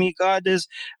 And for me, God is,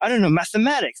 I don't know,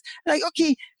 mathematics. Like,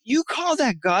 okay, you call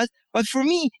that God, but for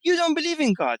me, you don't believe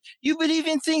in God. You believe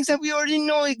in things that we already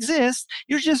know exist.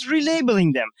 You're just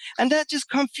relabeling them. And that just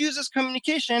confuses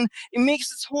communication. It makes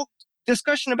this whole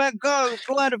discussion about God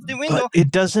go out of the window. But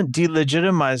it doesn't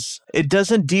delegitimize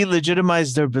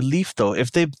their belief, though.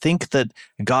 If they think that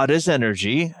God is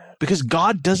energy, because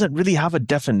God doesn't really have a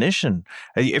definition.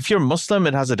 If you're Muslim,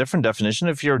 it has a different definition.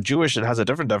 If you're Jewish, it has a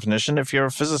different definition. If you're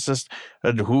a physicist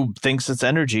who thinks it's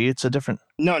energy, it's a different.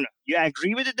 No. You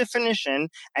agree with the definition,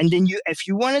 and then if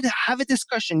you wanted to have a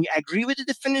discussion, you agree with the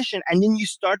definition, and then you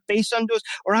start based on those,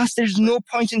 or else there's no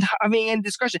point in having any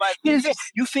discussion.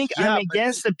 You think I'm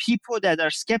against the people that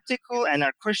are skeptical and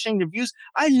are questioning the views?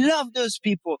 I love those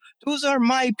people. Those are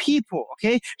my people,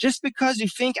 okay? Just because you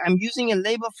think I'm using a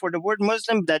label for the word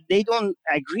Muslim that they don't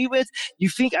agree with, you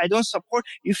think I don't support,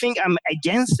 you think I'm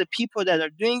against the people that are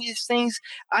doing these things.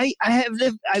 I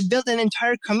built an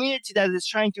entire community that is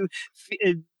trying to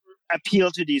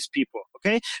appeal to these people,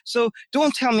 okay? So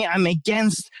don't tell me I'm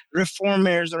against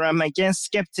reformers or I'm against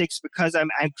skeptics because I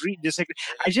disagree.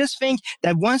 I just think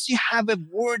that once you have a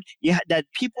word that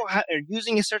people are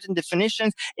using a certain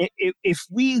definition, if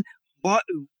we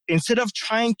instead of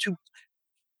trying to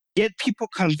get people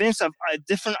convinced of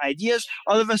different ideas,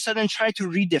 all of a sudden try to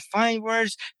redefine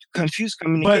words to confuse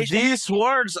communication. But these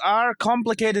words are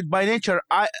complicated by nature.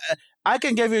 I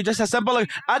can give you just a simple.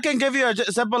 I can give you a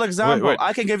simple example. Wait.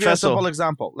 I can give you a simple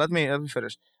example. Let me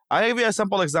finish. I give you a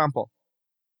simple example.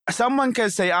 Someone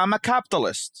can say, I'm a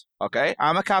capitalist. Okay,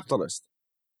 I'm a capitalist.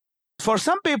 For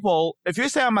some people, if you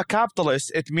say I'm a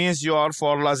capitalist, it means you are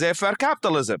for laissez-faire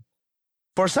capitalism.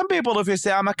 For some people, if you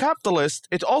say I'm a capitalist,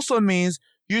 it also means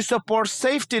you support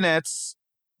safety nets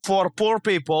for poor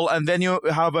people, and then you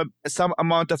have some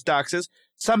amount of taxes.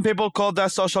 Some people call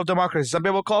that social democracy. Some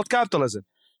people call it capitalism.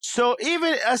 So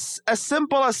even as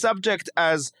simple a subject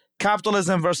as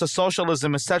capitalism versus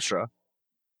socialism, etc.,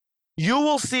 you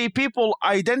will see people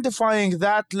identifying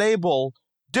that label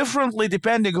differently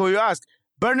depending who you ask.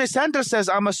 Bernie Sanders says,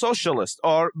 I'm a socialist,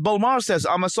 or Bill Maher says,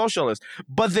 I'm a socialist.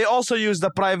 But they also use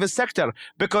the private sector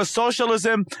because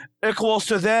socialism equals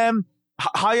to them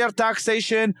higher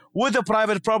taxation with the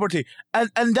private property.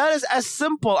 And that is as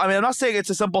simple. I mean, I'm not saying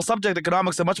it's a simple subject.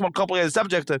 Economics is a much more complicated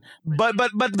subject. But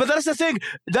that's the thing.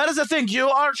 That is the thing. You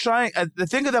are trying.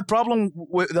 The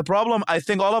problem I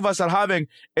think all of us are having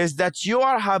is that you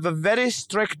have a very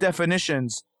strict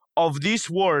definitions of these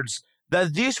words,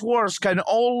 that these words can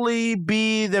only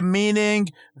be the meaning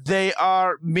they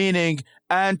are meaning.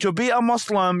 And to be a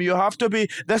Muslim, you have to be.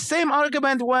 The same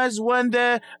argument was when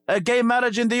the gay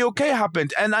marriage in the UK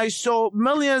happened. And I saw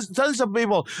tons of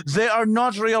people. They are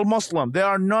not real Muslim. They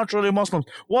are not really Muslims.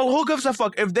 Well, who gives a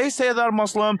fuck? If they say they're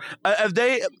Muslim, if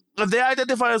they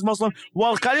identify as Muslim,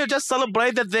 well, can you just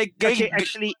celebrate that they gay? Okay,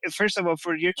 actually, first of all,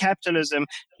 for your capitalism,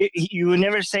 you would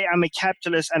never say I'm a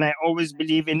capitalist and I always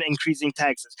believe in increasing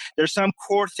taxes. There's some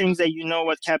core things that you know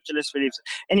what capitalists believes.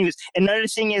 Anyways, another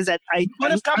thing is that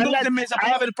What if capitalism is a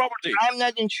private property? I'm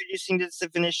not introducing these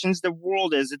definitions. The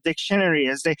world is, the dictionary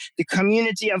is, the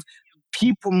community of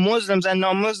people, Muslims and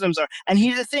non-Muslims are. And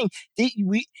here's the thing: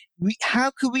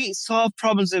 how could we solve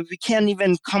problems if we can't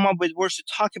even come up with words to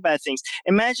talk about things?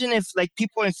 Imagine if, like,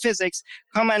 people in physics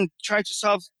come and try to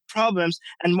solve problems,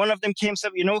 and one of them came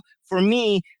up, for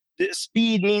me, the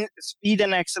speed means speed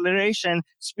and acceleration.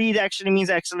 Speed actually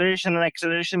means acceleration, and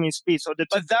acceleration means speed. So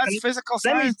but that's physical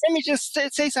science. Let me just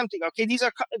say something. Okay,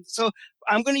 so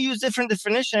I'm going to use different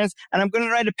definitions, and I'm going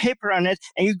to write a paper on it,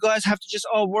 and you guys have to just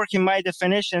all work in my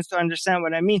definitions to understand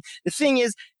what I mean. The thing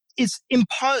is, it's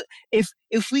impossible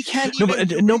if we can't.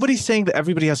 Nobody's saying that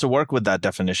everybody has to work with that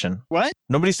definition. What?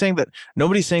 Nobody's saying that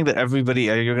everybody.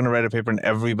 You're going to write a paper and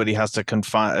everybody has to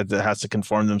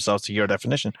conform themselves to your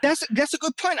definition. That's a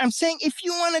good point. I'm saying if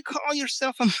you want to call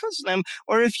yourself a Muslim,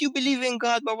 or if you believe in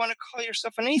God but want to call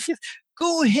yourself an atheist,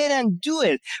 go ahead and do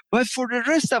it. But for the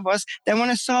rest of us that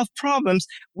want to solve problems,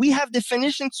 we have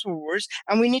definitions for words,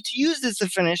 and we need to use these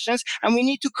definitions, and we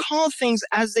need to call things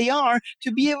as they are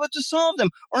to be able to solve them.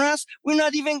 Or else we're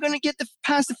not even going to get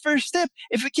past the first step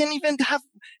if we can't even have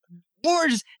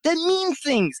words that mean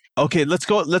things. Okay, let's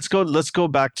go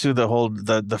back to the whole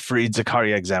the Fareed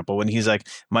Zakaria example, when he's like,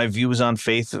 my views on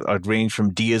faith range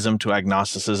from deism to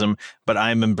agnosticism, but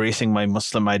I'm embracing my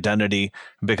Muslim identity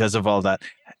because of all that.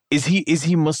 Is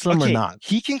he Muslim or not?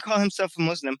 He can call himself a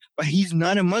Muslim, but he's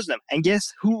not a Muslim. And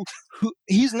guess who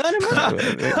he's not a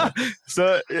Muslim.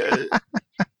 So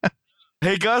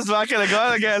he goes back and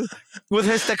again with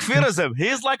his takfirism.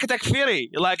 He's like a takfiri.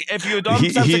 Like, if you don't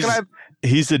subscribe,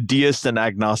 he's a deist and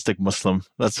agnostic Muslim.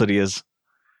 That's what he is.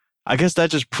 I guess that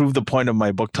just proved the point of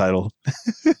my book title.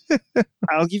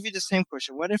 I'll give you the same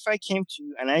question. What if I came to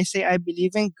you and I say I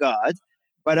believe in God,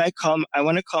 but I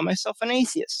want to call myself an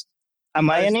atheist? Am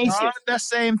I an atheist? It's not the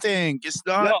same thing. It's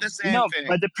not the same thing.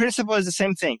 But the principle is the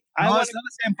same thing. It's not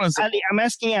the same principle. Ali, I'm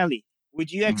asking Ali,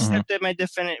 would you accept that my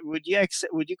definition? Would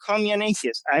you call me an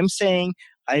atheist? I'm saying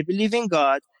I believe in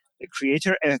God, the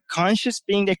creator, a conscious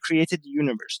being that created the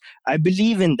universe. I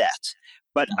believe in that,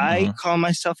 but I call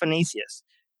myself an atheist.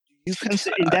 You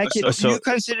consider you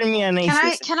consider me an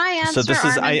atheist? Can I answer? So this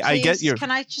is Armin, I get your. Can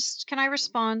I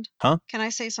respond? Huh? Can I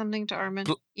say something to Armin?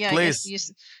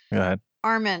 Please. Go ahead.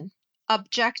 Armin,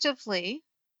 objectively,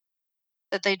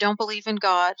 that they don't believe in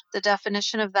God, the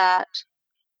definition of that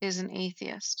is an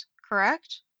atheist,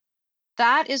 correct?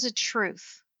 That is a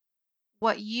truth.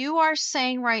 What you are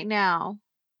saying right now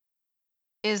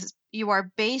is you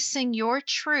are basing your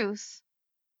truth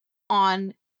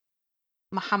on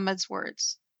Muhammad's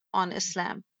words, on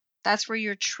Islam. That's where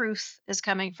your truth is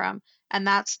coming from, and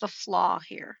that's the flaw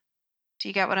here. Do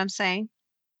you get what I'm saying?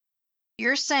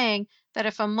 You're saying that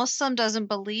if a Muslim doesn't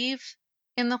believe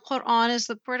in the Quran as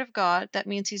the word of God, that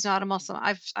means he's not a Muslim.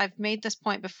 I've made this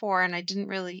point before, and I didn't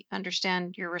really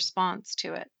understand your response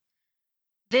to it.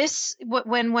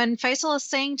 When Faisal is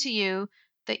saying to you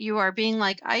that you are being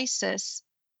like ISIS,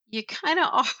 you kind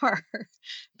of are,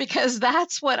 because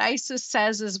that's what ISIS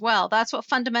says as well. That's what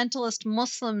fundamentalist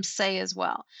Muslims say as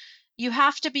well. You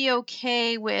have to be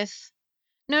okay with.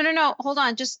 No. Hold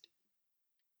on.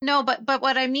 No, but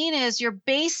what I mean is you're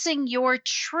basing your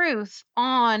truth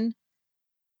on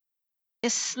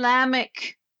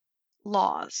Islamic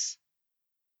laws,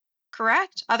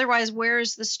 correct? Otherwise, where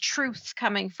is this truth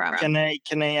coming from? Can I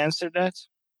answer that?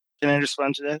 Can I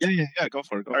respond to that? Yeah. Go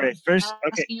for it. All right. First,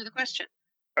 okay. Asking you the question.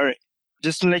 All right.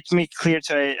 Just to make me clear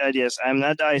to ideas, I'm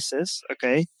not ISIS,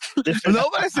 okay?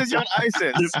 Nobody says you're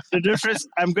ISIS. The difference,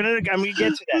 I'm gonna get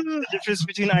to that. The difference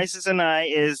between ISIS and I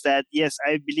is that, yes,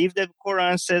 I believe that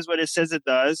Quran says what it says it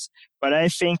does, but I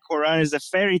think Quran is a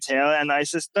fairy tale and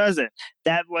ISIS doesn't.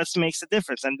 That what makes the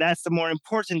difference, and that's the more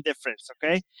important difference,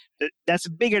 okay? That's a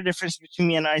bigger difference between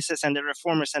me and ISIS and the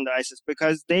reformers and the ISIS,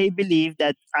 because they believe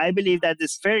that I believe that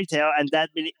it's fairy tale, and that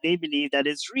they believe that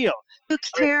it's real. Who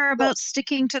care about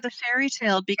sticking to the fairy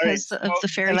tale because of the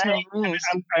fairy tale rules?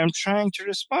 I'm trying to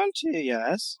respond to you,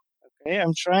 yes. Okay,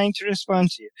 I'm trying to respond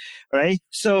to you. All right,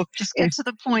 so just get to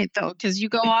the point, though, because you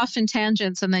go off in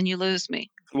tangents and then you lose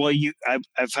me. Well,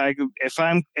 if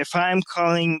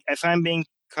I'm being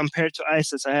compared to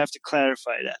ISIS, I have to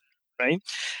clarify that. right?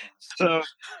 So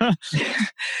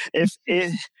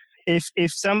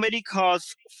if somebody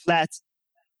calls flat,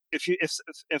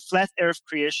 if flat Earth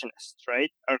creationists,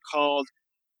 right, are called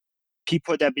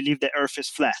people that believe the Earth is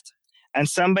flat, and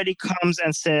somebody comes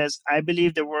and says, I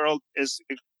believe the world is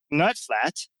not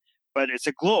flat, but it's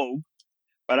a globe,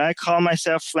 but I call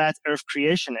myself flat Earth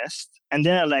creationist, and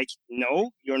then I'm like,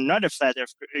 no, you're not a flat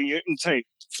Earth.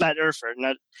 Flat Earther.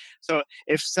 Not so.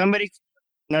 If somebody,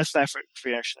 not flat Earth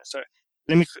creationist. Sorry,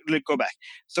 let me go back.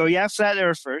 So you have flat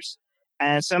Earthers,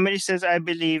 and somebody says, I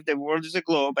believe the world is a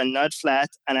globe and not flat,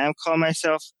 and I call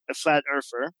myself a flat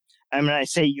Earther. And when I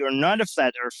say you're not a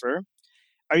flat Earther,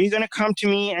 are you going to come to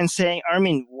me and say,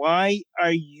 Armin, why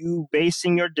are you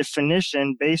basing your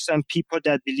definition based on people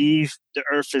that believe the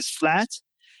Earth is flat?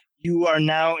 You are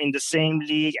now in the same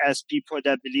league as people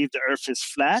that believe the Earth is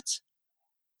flat.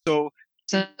 So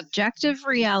objective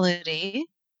reality.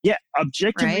 Yeah,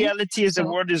 objective right? reality is So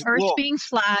the word is Earth globe. being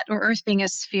flat or Earth being a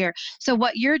sphere. So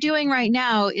what you're doing right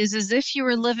now is as if you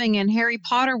were living in Harry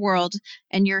Potter world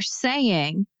and you're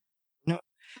saying,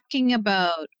 talking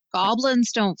about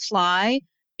goblins don't fly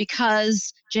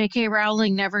because J.K.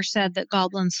 Rowling never said that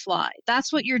goblins fly.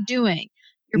 That's what you're doing.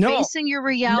 You're basing your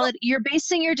reality, you're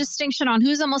basing your distinction on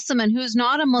who's a Muslim and who's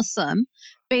not a Muslim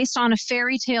based on a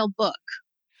fairy tale book.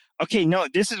 Okay, no,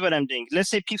 this is what I'm doing. Let's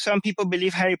say some people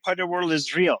believe Harry Potter world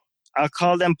is real. I'll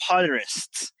call them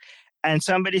Potterists. And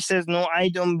somebody says, no, I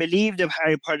don't believe the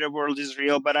Harry Potter world is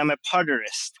real, but I'm a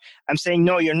Potterist. I'm saying,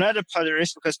 no, you're not a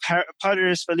Potterist because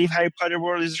Potterists believe Harry Potter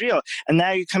world is real. And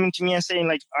now you're coming to me and saying,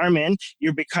 like, Armin,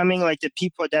 you're becoming like the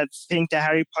people that think that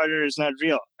Harry Potter is not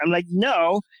real. I'm like,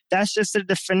 no, that's just a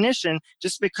definition.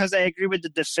 Just because I agree with the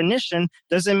definition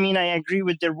doesn't mean I agree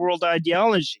with their world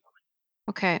ideology.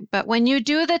 Okay, but when you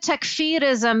do the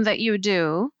takfirism that you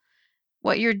do,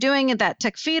 what you're doing in that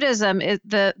takfirism is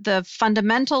the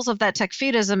fundamentals of that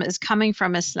takfirism is coming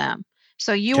from Islam.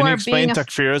 So Can you explain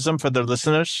takfirism for the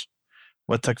listeners?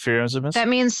 What takfirism is? That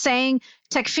means saying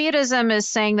takfirism is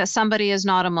saying that somebody is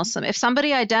not a Muslim. If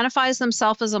somebody identifies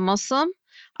themselves as a Muslim,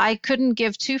 I couldn't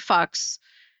give two fucks.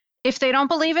 If they don't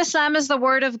believe Islam is the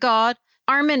word of God,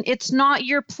 Armin, it's not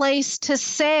your place to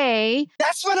say.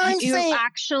 That's what I'm saying.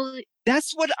 Actually,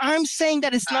 that's what I'm saying,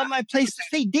 that it's not my place to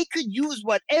say. They could use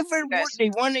whatever word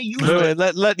they want to use. Let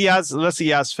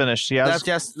Yaz finish.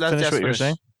 Yaz, let's finish what you're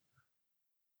saying.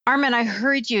 Armin, I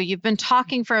heard you. You've been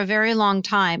talking for a very long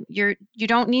time. You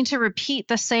don't need to repeat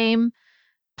the same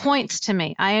points to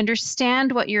me. I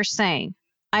understand what you're saying.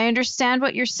 I understand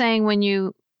what you're saying when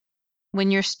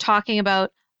you're talking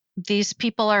about these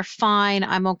people are fine.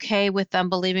 I'm okay with them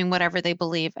believing whatever they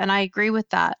believe. And I agree with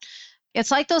that.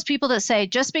 It's like those people that say,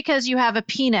 just because you have a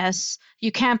penis,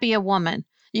 you can't be a woman.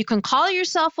 You can call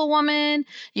yourself a woman,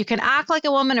 you can act like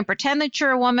a woman and pretend that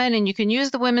you're a woman, and you can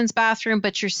use the women's bathroom,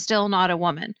 but you're still not a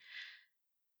woman.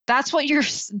 That's what you're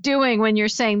doing when you're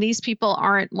saying these people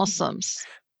aren't Muslims.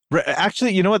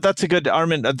 Actually, you know what? That's a good,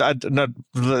 Armin. I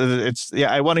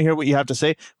want to hear what you have to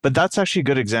say, but that's actually a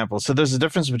good example. So there's a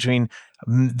difference between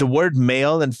the word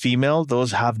male and female.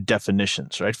 Those have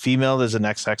definitions, right? Female is an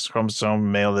XX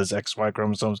chromosome, male is XY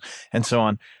chromosomes, and so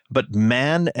on. But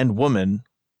man and woman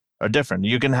are different.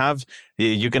 You can have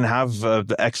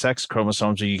the XX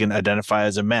chromosomes, or you can identify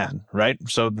as a man, right?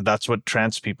 So that's what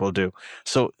trans people do.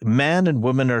 So man and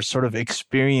woman are sort of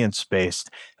experience based.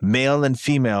 Male and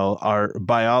female are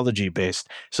biology based.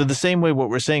 So the same way, what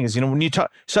we're saying is, when you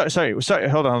talk, sorry,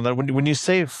 hold on. When you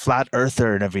say flat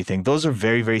earther and everything, those are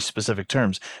very, very specific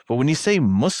terms. But when you say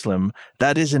Muslim,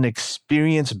 that is an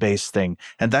experience based thing,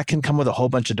 and that can come with a whole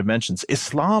bunch of dimensions.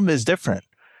 Islam is different.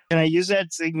 Can I use that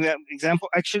example?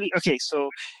 Actually, okay, so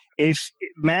if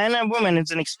man and woman is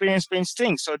an experience-based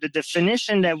thing, so the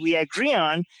definition that we agree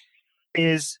on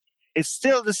is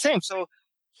still the same. So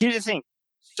here's the thing.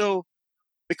 So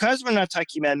because we're not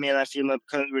talking about male and female,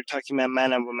 because we're talking about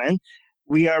man and woman,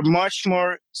 we are much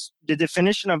more, the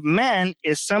definition of man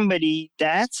is somebody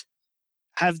that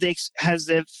has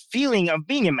the feeling of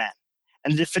being a man.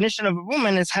 And the definition of a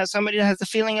woman is somebody that has the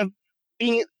feeling of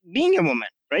being a woman.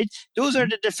 Right? Those are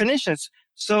the definitions.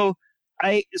 So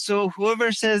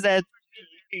whoever says that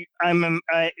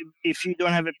if you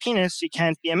don't have a penis, you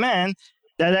can't be a man,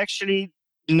 that actually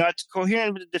not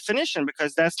coherent with the definition,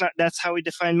 because that's how we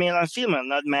define male and female,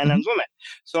 not man and woman.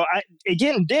 So I'm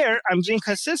being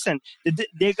consistent.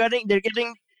 They're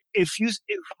getting if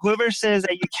whoever says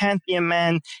that you can't be a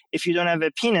man if you don't have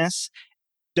a penis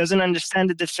doesn't understand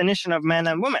the definition of man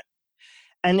and woman.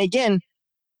 And again,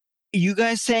 you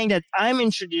guys saying that I'm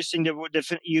introducing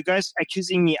you guys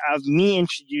accusing me of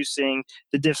introducing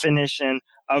the definition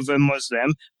of a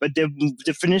Muslim, but the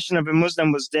definition of a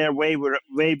Muslim was there way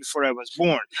before I was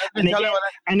born.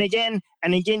 And again,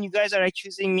 you guys are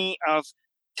accusing me of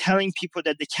telling people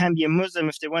that they can be a Muslim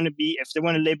if they want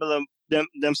to label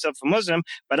themselves a Muslim.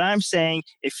 But I'm saying,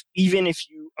 even if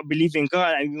you believe in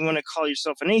God and you want to call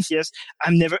yourself an atheist,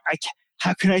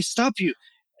 how can I stop you?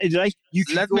 Like, you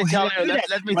can let me tell you.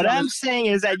 What I'm saying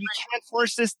is that you can't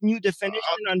force this new definition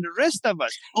on the rest of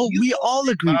us. We all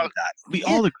agree with that. We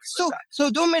all agree with that.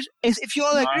 So don't if you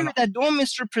all agree with that, don't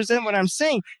misrepresent what I'm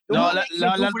saying. Don't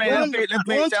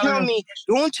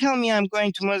tell me I'm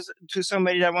going to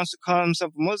somebody that wants to call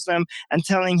himself a Muslim and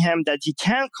telling him that he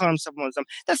can't call himself a Muslim.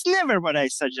 That's never what I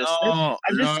suggested. I'm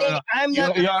just saying I'm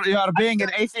not. You are being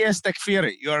an atheist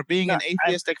takfiri. You are being an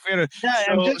atheist takfiri.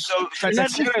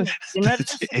 You're not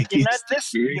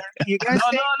listening. You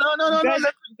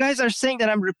guys are saying that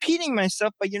I'm repeating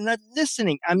myself, but you're not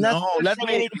listening. I'm not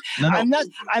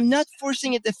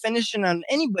forcing a definition on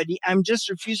anybody. I'm just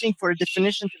refusing for a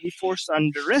definition to be forced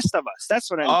on the rest of us. That's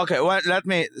what I'm. Okay, well,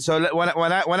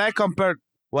 when I compare,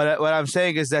 what I'm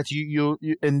saying is that you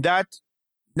in that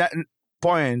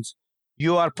point,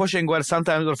 you are pushing what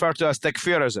sometimes referred to as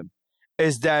takfirism,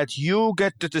 is that you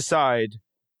get to decide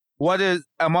what is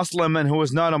a Muslim and who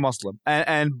is not a Muslim,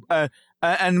 and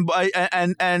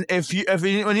if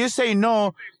when you say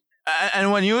no,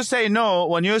 and when you say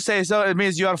so, it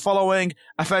means you are following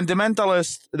a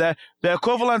fundamentalist, the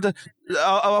equivalent of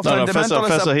a fundamentalist.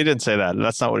 Faisal, he didn't say that.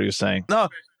 That's not what he was saying. No,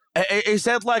 he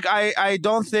said, like, I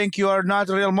don't think you are not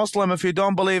a real Muslim if you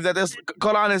don't believe that this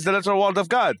Quran is the literal word of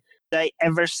God. Did I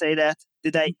ever say that?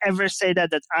 Did I ever say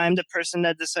that I'm the person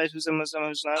that decides who's a Muslim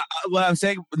and who's not? What I'm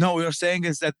saying, what you're saying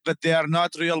is that, but they are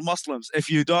not real Muslims. If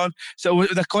you don't, so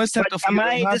the concept of... Am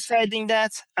I deciding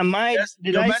that? Yes,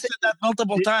 you mentioned that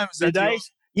multiple times.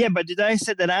 But did I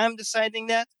say that I'm deciding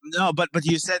that? No, but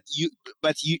you said you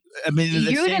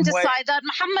didn't decide that.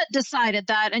 Muhammad decided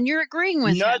that, and you're agreeing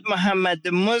with him. Not Muhammad,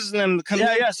 the Muslim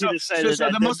community decided that. So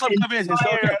the Muslim community,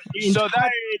 the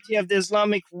entirety of the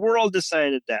Islamic world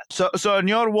decided that. So in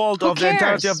your world of the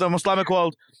entirety of the Islamic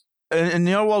world, in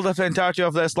your world of the entirety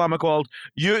of the Islamic world,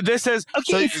 who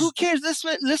cares?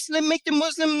 Let's make the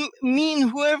Muslim mean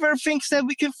whoever thinks that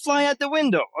we can fly out the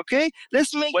window. Okay,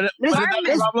 let's make. What is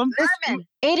the problem?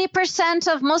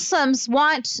 80% of Muslims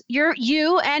want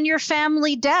you and your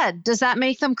family dead. Does that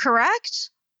make them correct?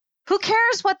 Who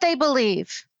cares what they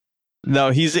believe?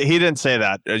 No, he didn't say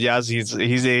that. Yes, he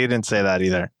didn't say that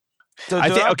either.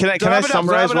 Can I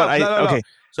summarize what I? Okay.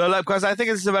 So, because I think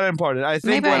this is very important. I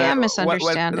think maybe I am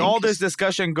misunderstanding. What all this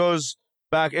discussion goes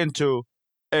back into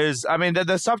is,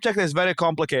 the subject is very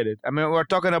complicated. We're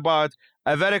talking about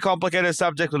a very complicated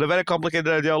subject with a very complicated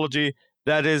ideology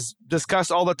that is discussed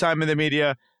all the time in the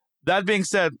media. That being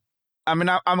said, I'm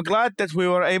glad that we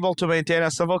were able to maintain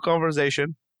a civil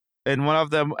conversation. In one of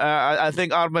them, I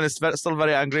think Armin is still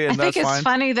very angry, and that's fine. I think it's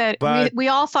funny that we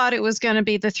all thought it was going to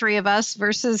be the three of us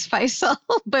versus Faisal,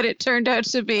 but it turned out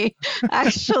to be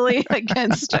actually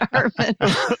against Armin.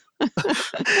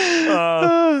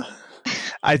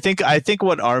 I think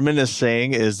what Armin is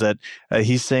saying is that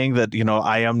he's saying that,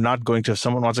 I am not going to, if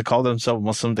someone wants to call themselves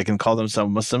Muslim, they can call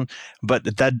themselves Muslim,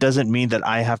 but that doesn't mean that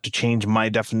I have to change my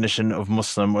definition of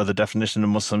Muslim or the definition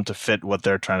of Muslim to fit what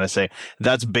they're trying to say.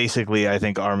 That's basically, I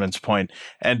think, Armin's point.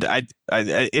 And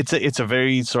it's a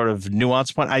very sort of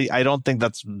nuanced point. I don't think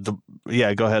that's go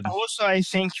ahead. Also, I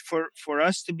think for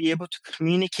us to be able to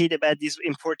communicate about these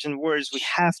important words, we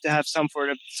have to have some sort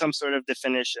of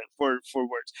definition for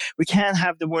words. We can't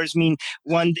have the words mean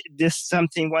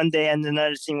something one day and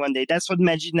another thing one day. That's what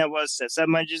Majid Nawaz says.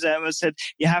 Majid Nawaz said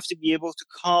you have to be able to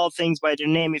call things by their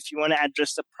name if you want to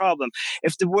address the problem.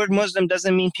 If the word Muslim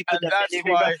doesn't mean people that believe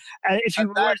in God,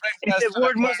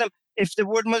 if the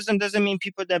word Muslim doesn't mean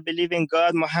people that believe in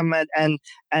God, Muhammad, and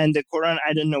the Quran,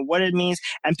 I don't know what it means.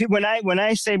 And people, when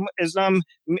I say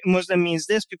Muslim means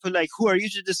this, people are like, who are you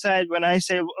to decide? When I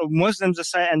say Muslims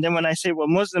decide, and then when I say, well,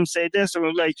 Muslims say this,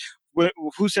 or like,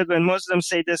 who said when Muslims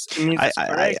say this it means it's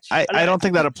correct? I don't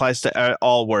think that applies to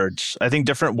all words. I think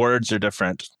different words are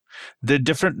different. The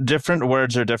different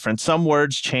words are different. Some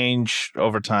words change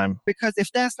over time. Because if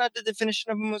that's not the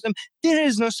definition of a Muslim, there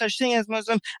is no such thing as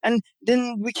Muslim, and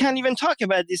then we can't even talk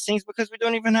about these things because we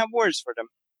don't even have words for them.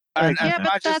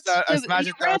 But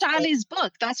you read Ali's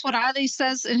book. That's what Ali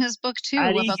says in his book too,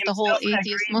 about the whole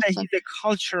atheist Muslim. That he's a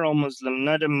cultural Muslim,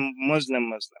 not a Muslim.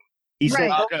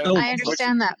 Right, I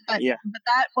understand that,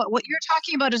 but what you're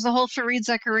talking about is the whole Fareed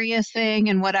Zakaria thing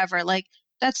and whatever. Like,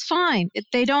 that's fine.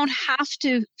 They don't have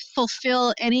to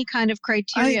fulfill any kind of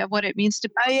criteria of what it means to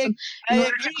be Muslim in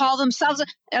order to call themselves.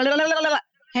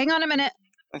 Hang on a minute.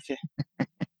 Okay.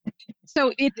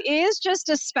 So it is just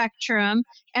a spectrum,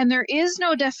 and there is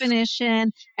no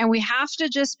definition, and we have to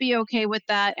just be okay with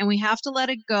that, and we have to let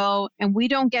it go, and we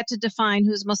don't get to define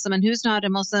who's Muslim and who's not a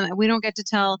Muslim, and we don't get to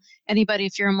tell anybody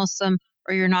if you're a Muslim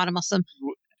or you're not a Muslim.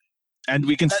 And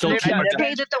we can still keep our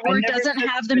Say that the word doesn't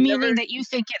have the meaning that you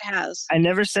think it has. I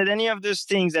never said any of those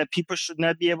things, that people should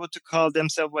not be able to call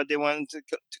themselves what they want to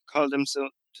call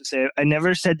themselves. To say, I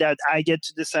never said that I get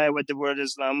to decide what the word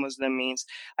Islam Muslim means.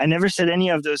 I never said any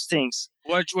of those things.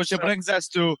 Which brings us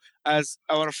to, as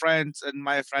our friend and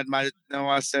my friend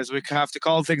Nawaz says, we have to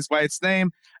call things by its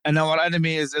name, and our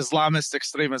enemy is Islamist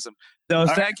extremism. So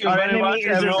thank you very much,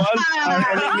 everyone.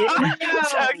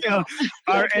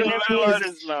 Our enemy is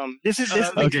Islam. This is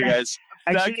okay, guys.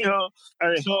 Actually,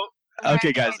 thank you.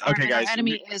 Okay, guys. Our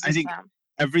enemy is I think Islam.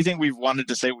 Everything we've wanted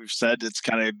to say, we've said. It's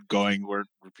kind of going. We're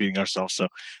repeating ourselves. So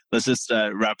let's just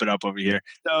wrap it up over here.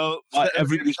 So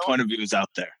everybody's point of view is out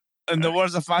there. In the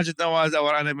words of Majid Nawaz,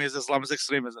 our enemy is Islamist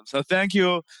extremism. So thank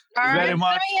you very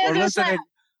much for listening.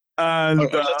 And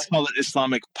let's call it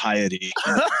Islamic piety.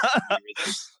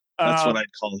 That's what I'd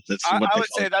call it. That's what I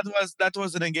would say that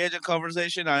was an engaging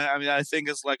conversation. I mean, I think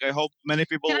it's like, I hope many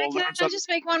people will learn something. Can I just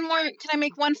make one more? Can I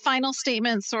make one final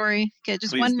statement? Sorry. Okay,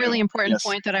 just Please one do. really important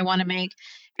point that I want to make.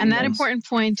 And that important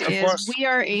point is we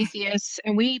are atheists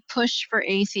and we push for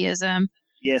atheism.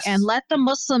 Yes. And let the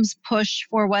Muslims push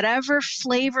for whatever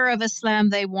flavor of Islam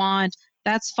they want.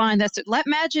 That's fine. That's it. Let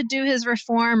Majid do his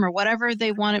reform or whatever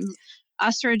they want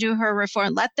Asra do her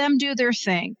reform. Let them do their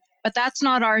thing. But that's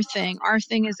not our thing. Our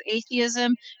thing is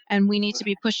atheism, and we need to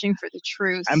be pushing for the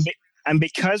truth. And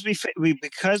because we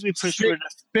push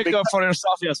for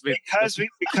yourself, yes, because we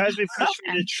push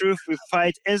for the truth, we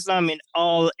fight Islam in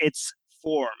all its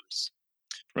forms.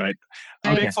 Right.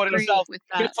 Speak for yourself.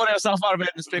 Speak for yourself, Armin.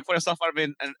 Speak for yourself,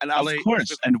 Armin, and Ali. Of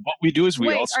course. And what we do is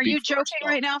we all speak. Are you joking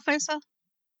right now, Faisal?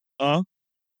 No.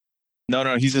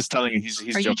 He's just telling you. He's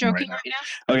Are you joking right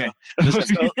now? Okay.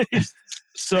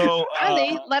 So,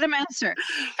 Ali, let him answer.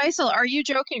 Faisal, are you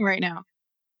joking right now?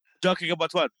 Joking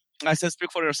about what? I said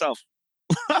speak for yourself.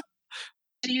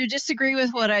 Do you disagree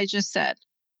with what I just said?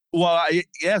 Well,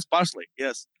 yes, partially,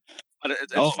 yes. But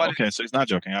it's funny. Okay, so he's not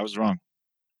joking. I was wrong.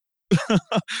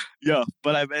 Yeah,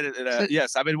 but I made it.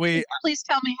 Yes, I mean, Please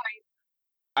tell me how you...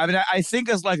 I mean, I think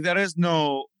it's like there is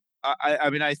no... I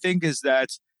mean, I think is that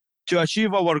to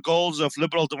achieve our goals of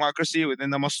liberal democracy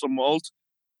within the Muslim world,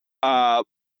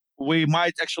 we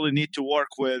might actually need to work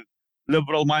with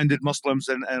liberal-minded Muslims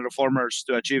and reformers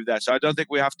to achieve that. So I don't think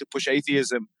we have to push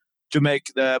atheism to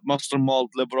make the Muslim world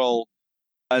liberal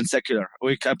and secular.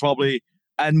 We probably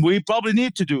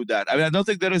need to do that. I mean, I don't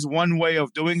think there is one way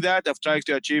of doing that, of trying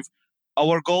to achieve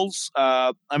our goals.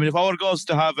 I mean, if our goal is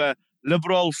to have a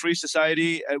liberal, free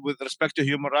society with respect to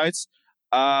human rights,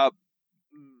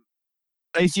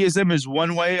 atheism is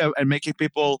one way, and making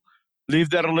people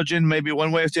leave their religion maybe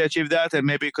one way to achieve that, and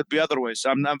maybe it could be other ways. So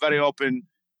I'm very open.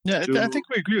 Yeah, I think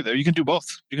we agree with that. You can do both.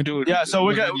 You can do it. Yeah, so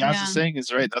what Yas is saying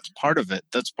is right. That's part of it.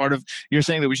 That's part of, you're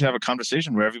saying that we should have a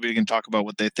conversation where everybody can talk about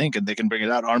what they think and they can bring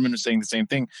it out. Armin is saying the same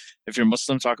thing. If you're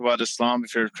Muslim, talk about Islam.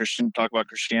 If you're a Christian, talk about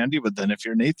Christianity. But then if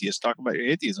you're an atheist, talk about your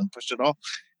atheism. Push it all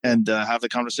and have the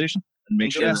conversation and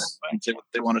make sure they say what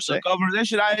they want to say. The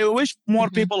conversation. I wish more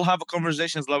people have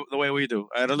conversations the way we do.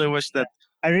 I really wish that.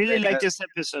 I really like this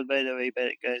episode, by the way,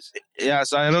 guys. Yeah,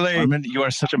 so I really... Armin, you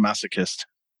are such a masochist.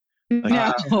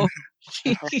 No.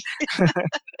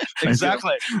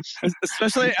 Exactly.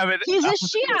 Especially, I mean... He's a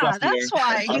Shia, that's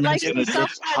why. He likes to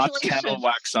hot candle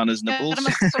wax on his nipples. Got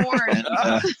him a sword.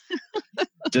 And,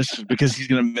 just because he's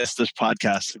going to miss this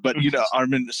podcast. But,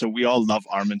 Armin, so we all love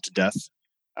Armin to death.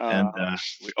 And,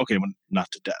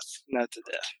 not to death. Not to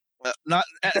death. Not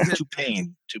to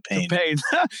pain.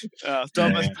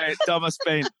 Thomas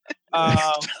Paine.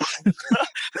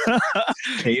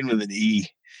 Pain with an E.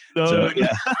 So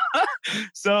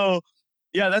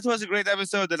that was a great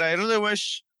episode, and I really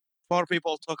wish more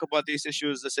people talk about these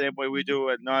issues the same way we do,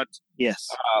 and not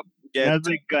not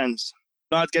with guns,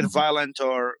 not get violent,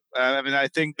 or I mean, I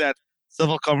think that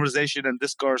civil conversation and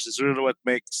discourse is really what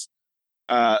makes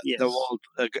the world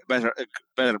a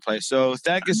better place. So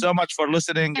thank you so much for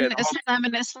listening. And Islam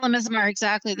and Islamism are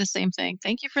exactly the same thing.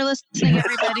 Thank you for listening,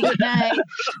 everybody. Good night.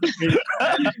 We're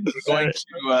going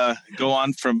to go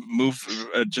on from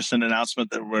just an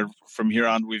announcement that we're from here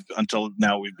on. Until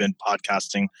now we've been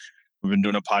podcasting. We've been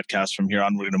doing a podcast. From here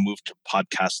on, we're going to move to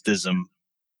podcastism,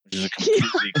 which is a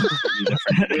completely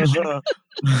different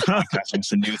podcasting.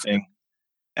 It's a new thing,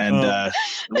 and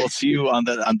we'll see you on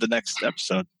the next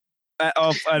episode. And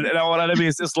our enemy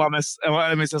is Islamist. Our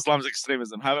enemy is Islam's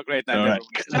extremism. Have a great night. All right.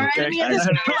 Okay.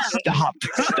 Stop.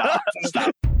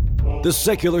 The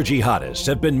secular jihadists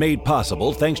have been made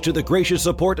possible thanks to the gracious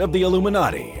support of the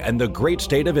Illuminati and the great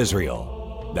state of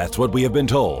Israel. That's what we have been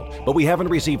told, but we haven't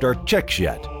received our checks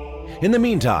yet. In the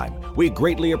meantime, we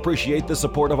greatly appreciate the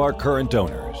support of our current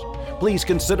donors. Please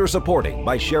consider supporting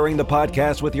by sharing the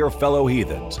podcast with your fellow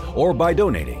heathens or by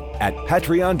donating at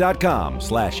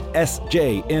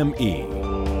patreon.com/SJME.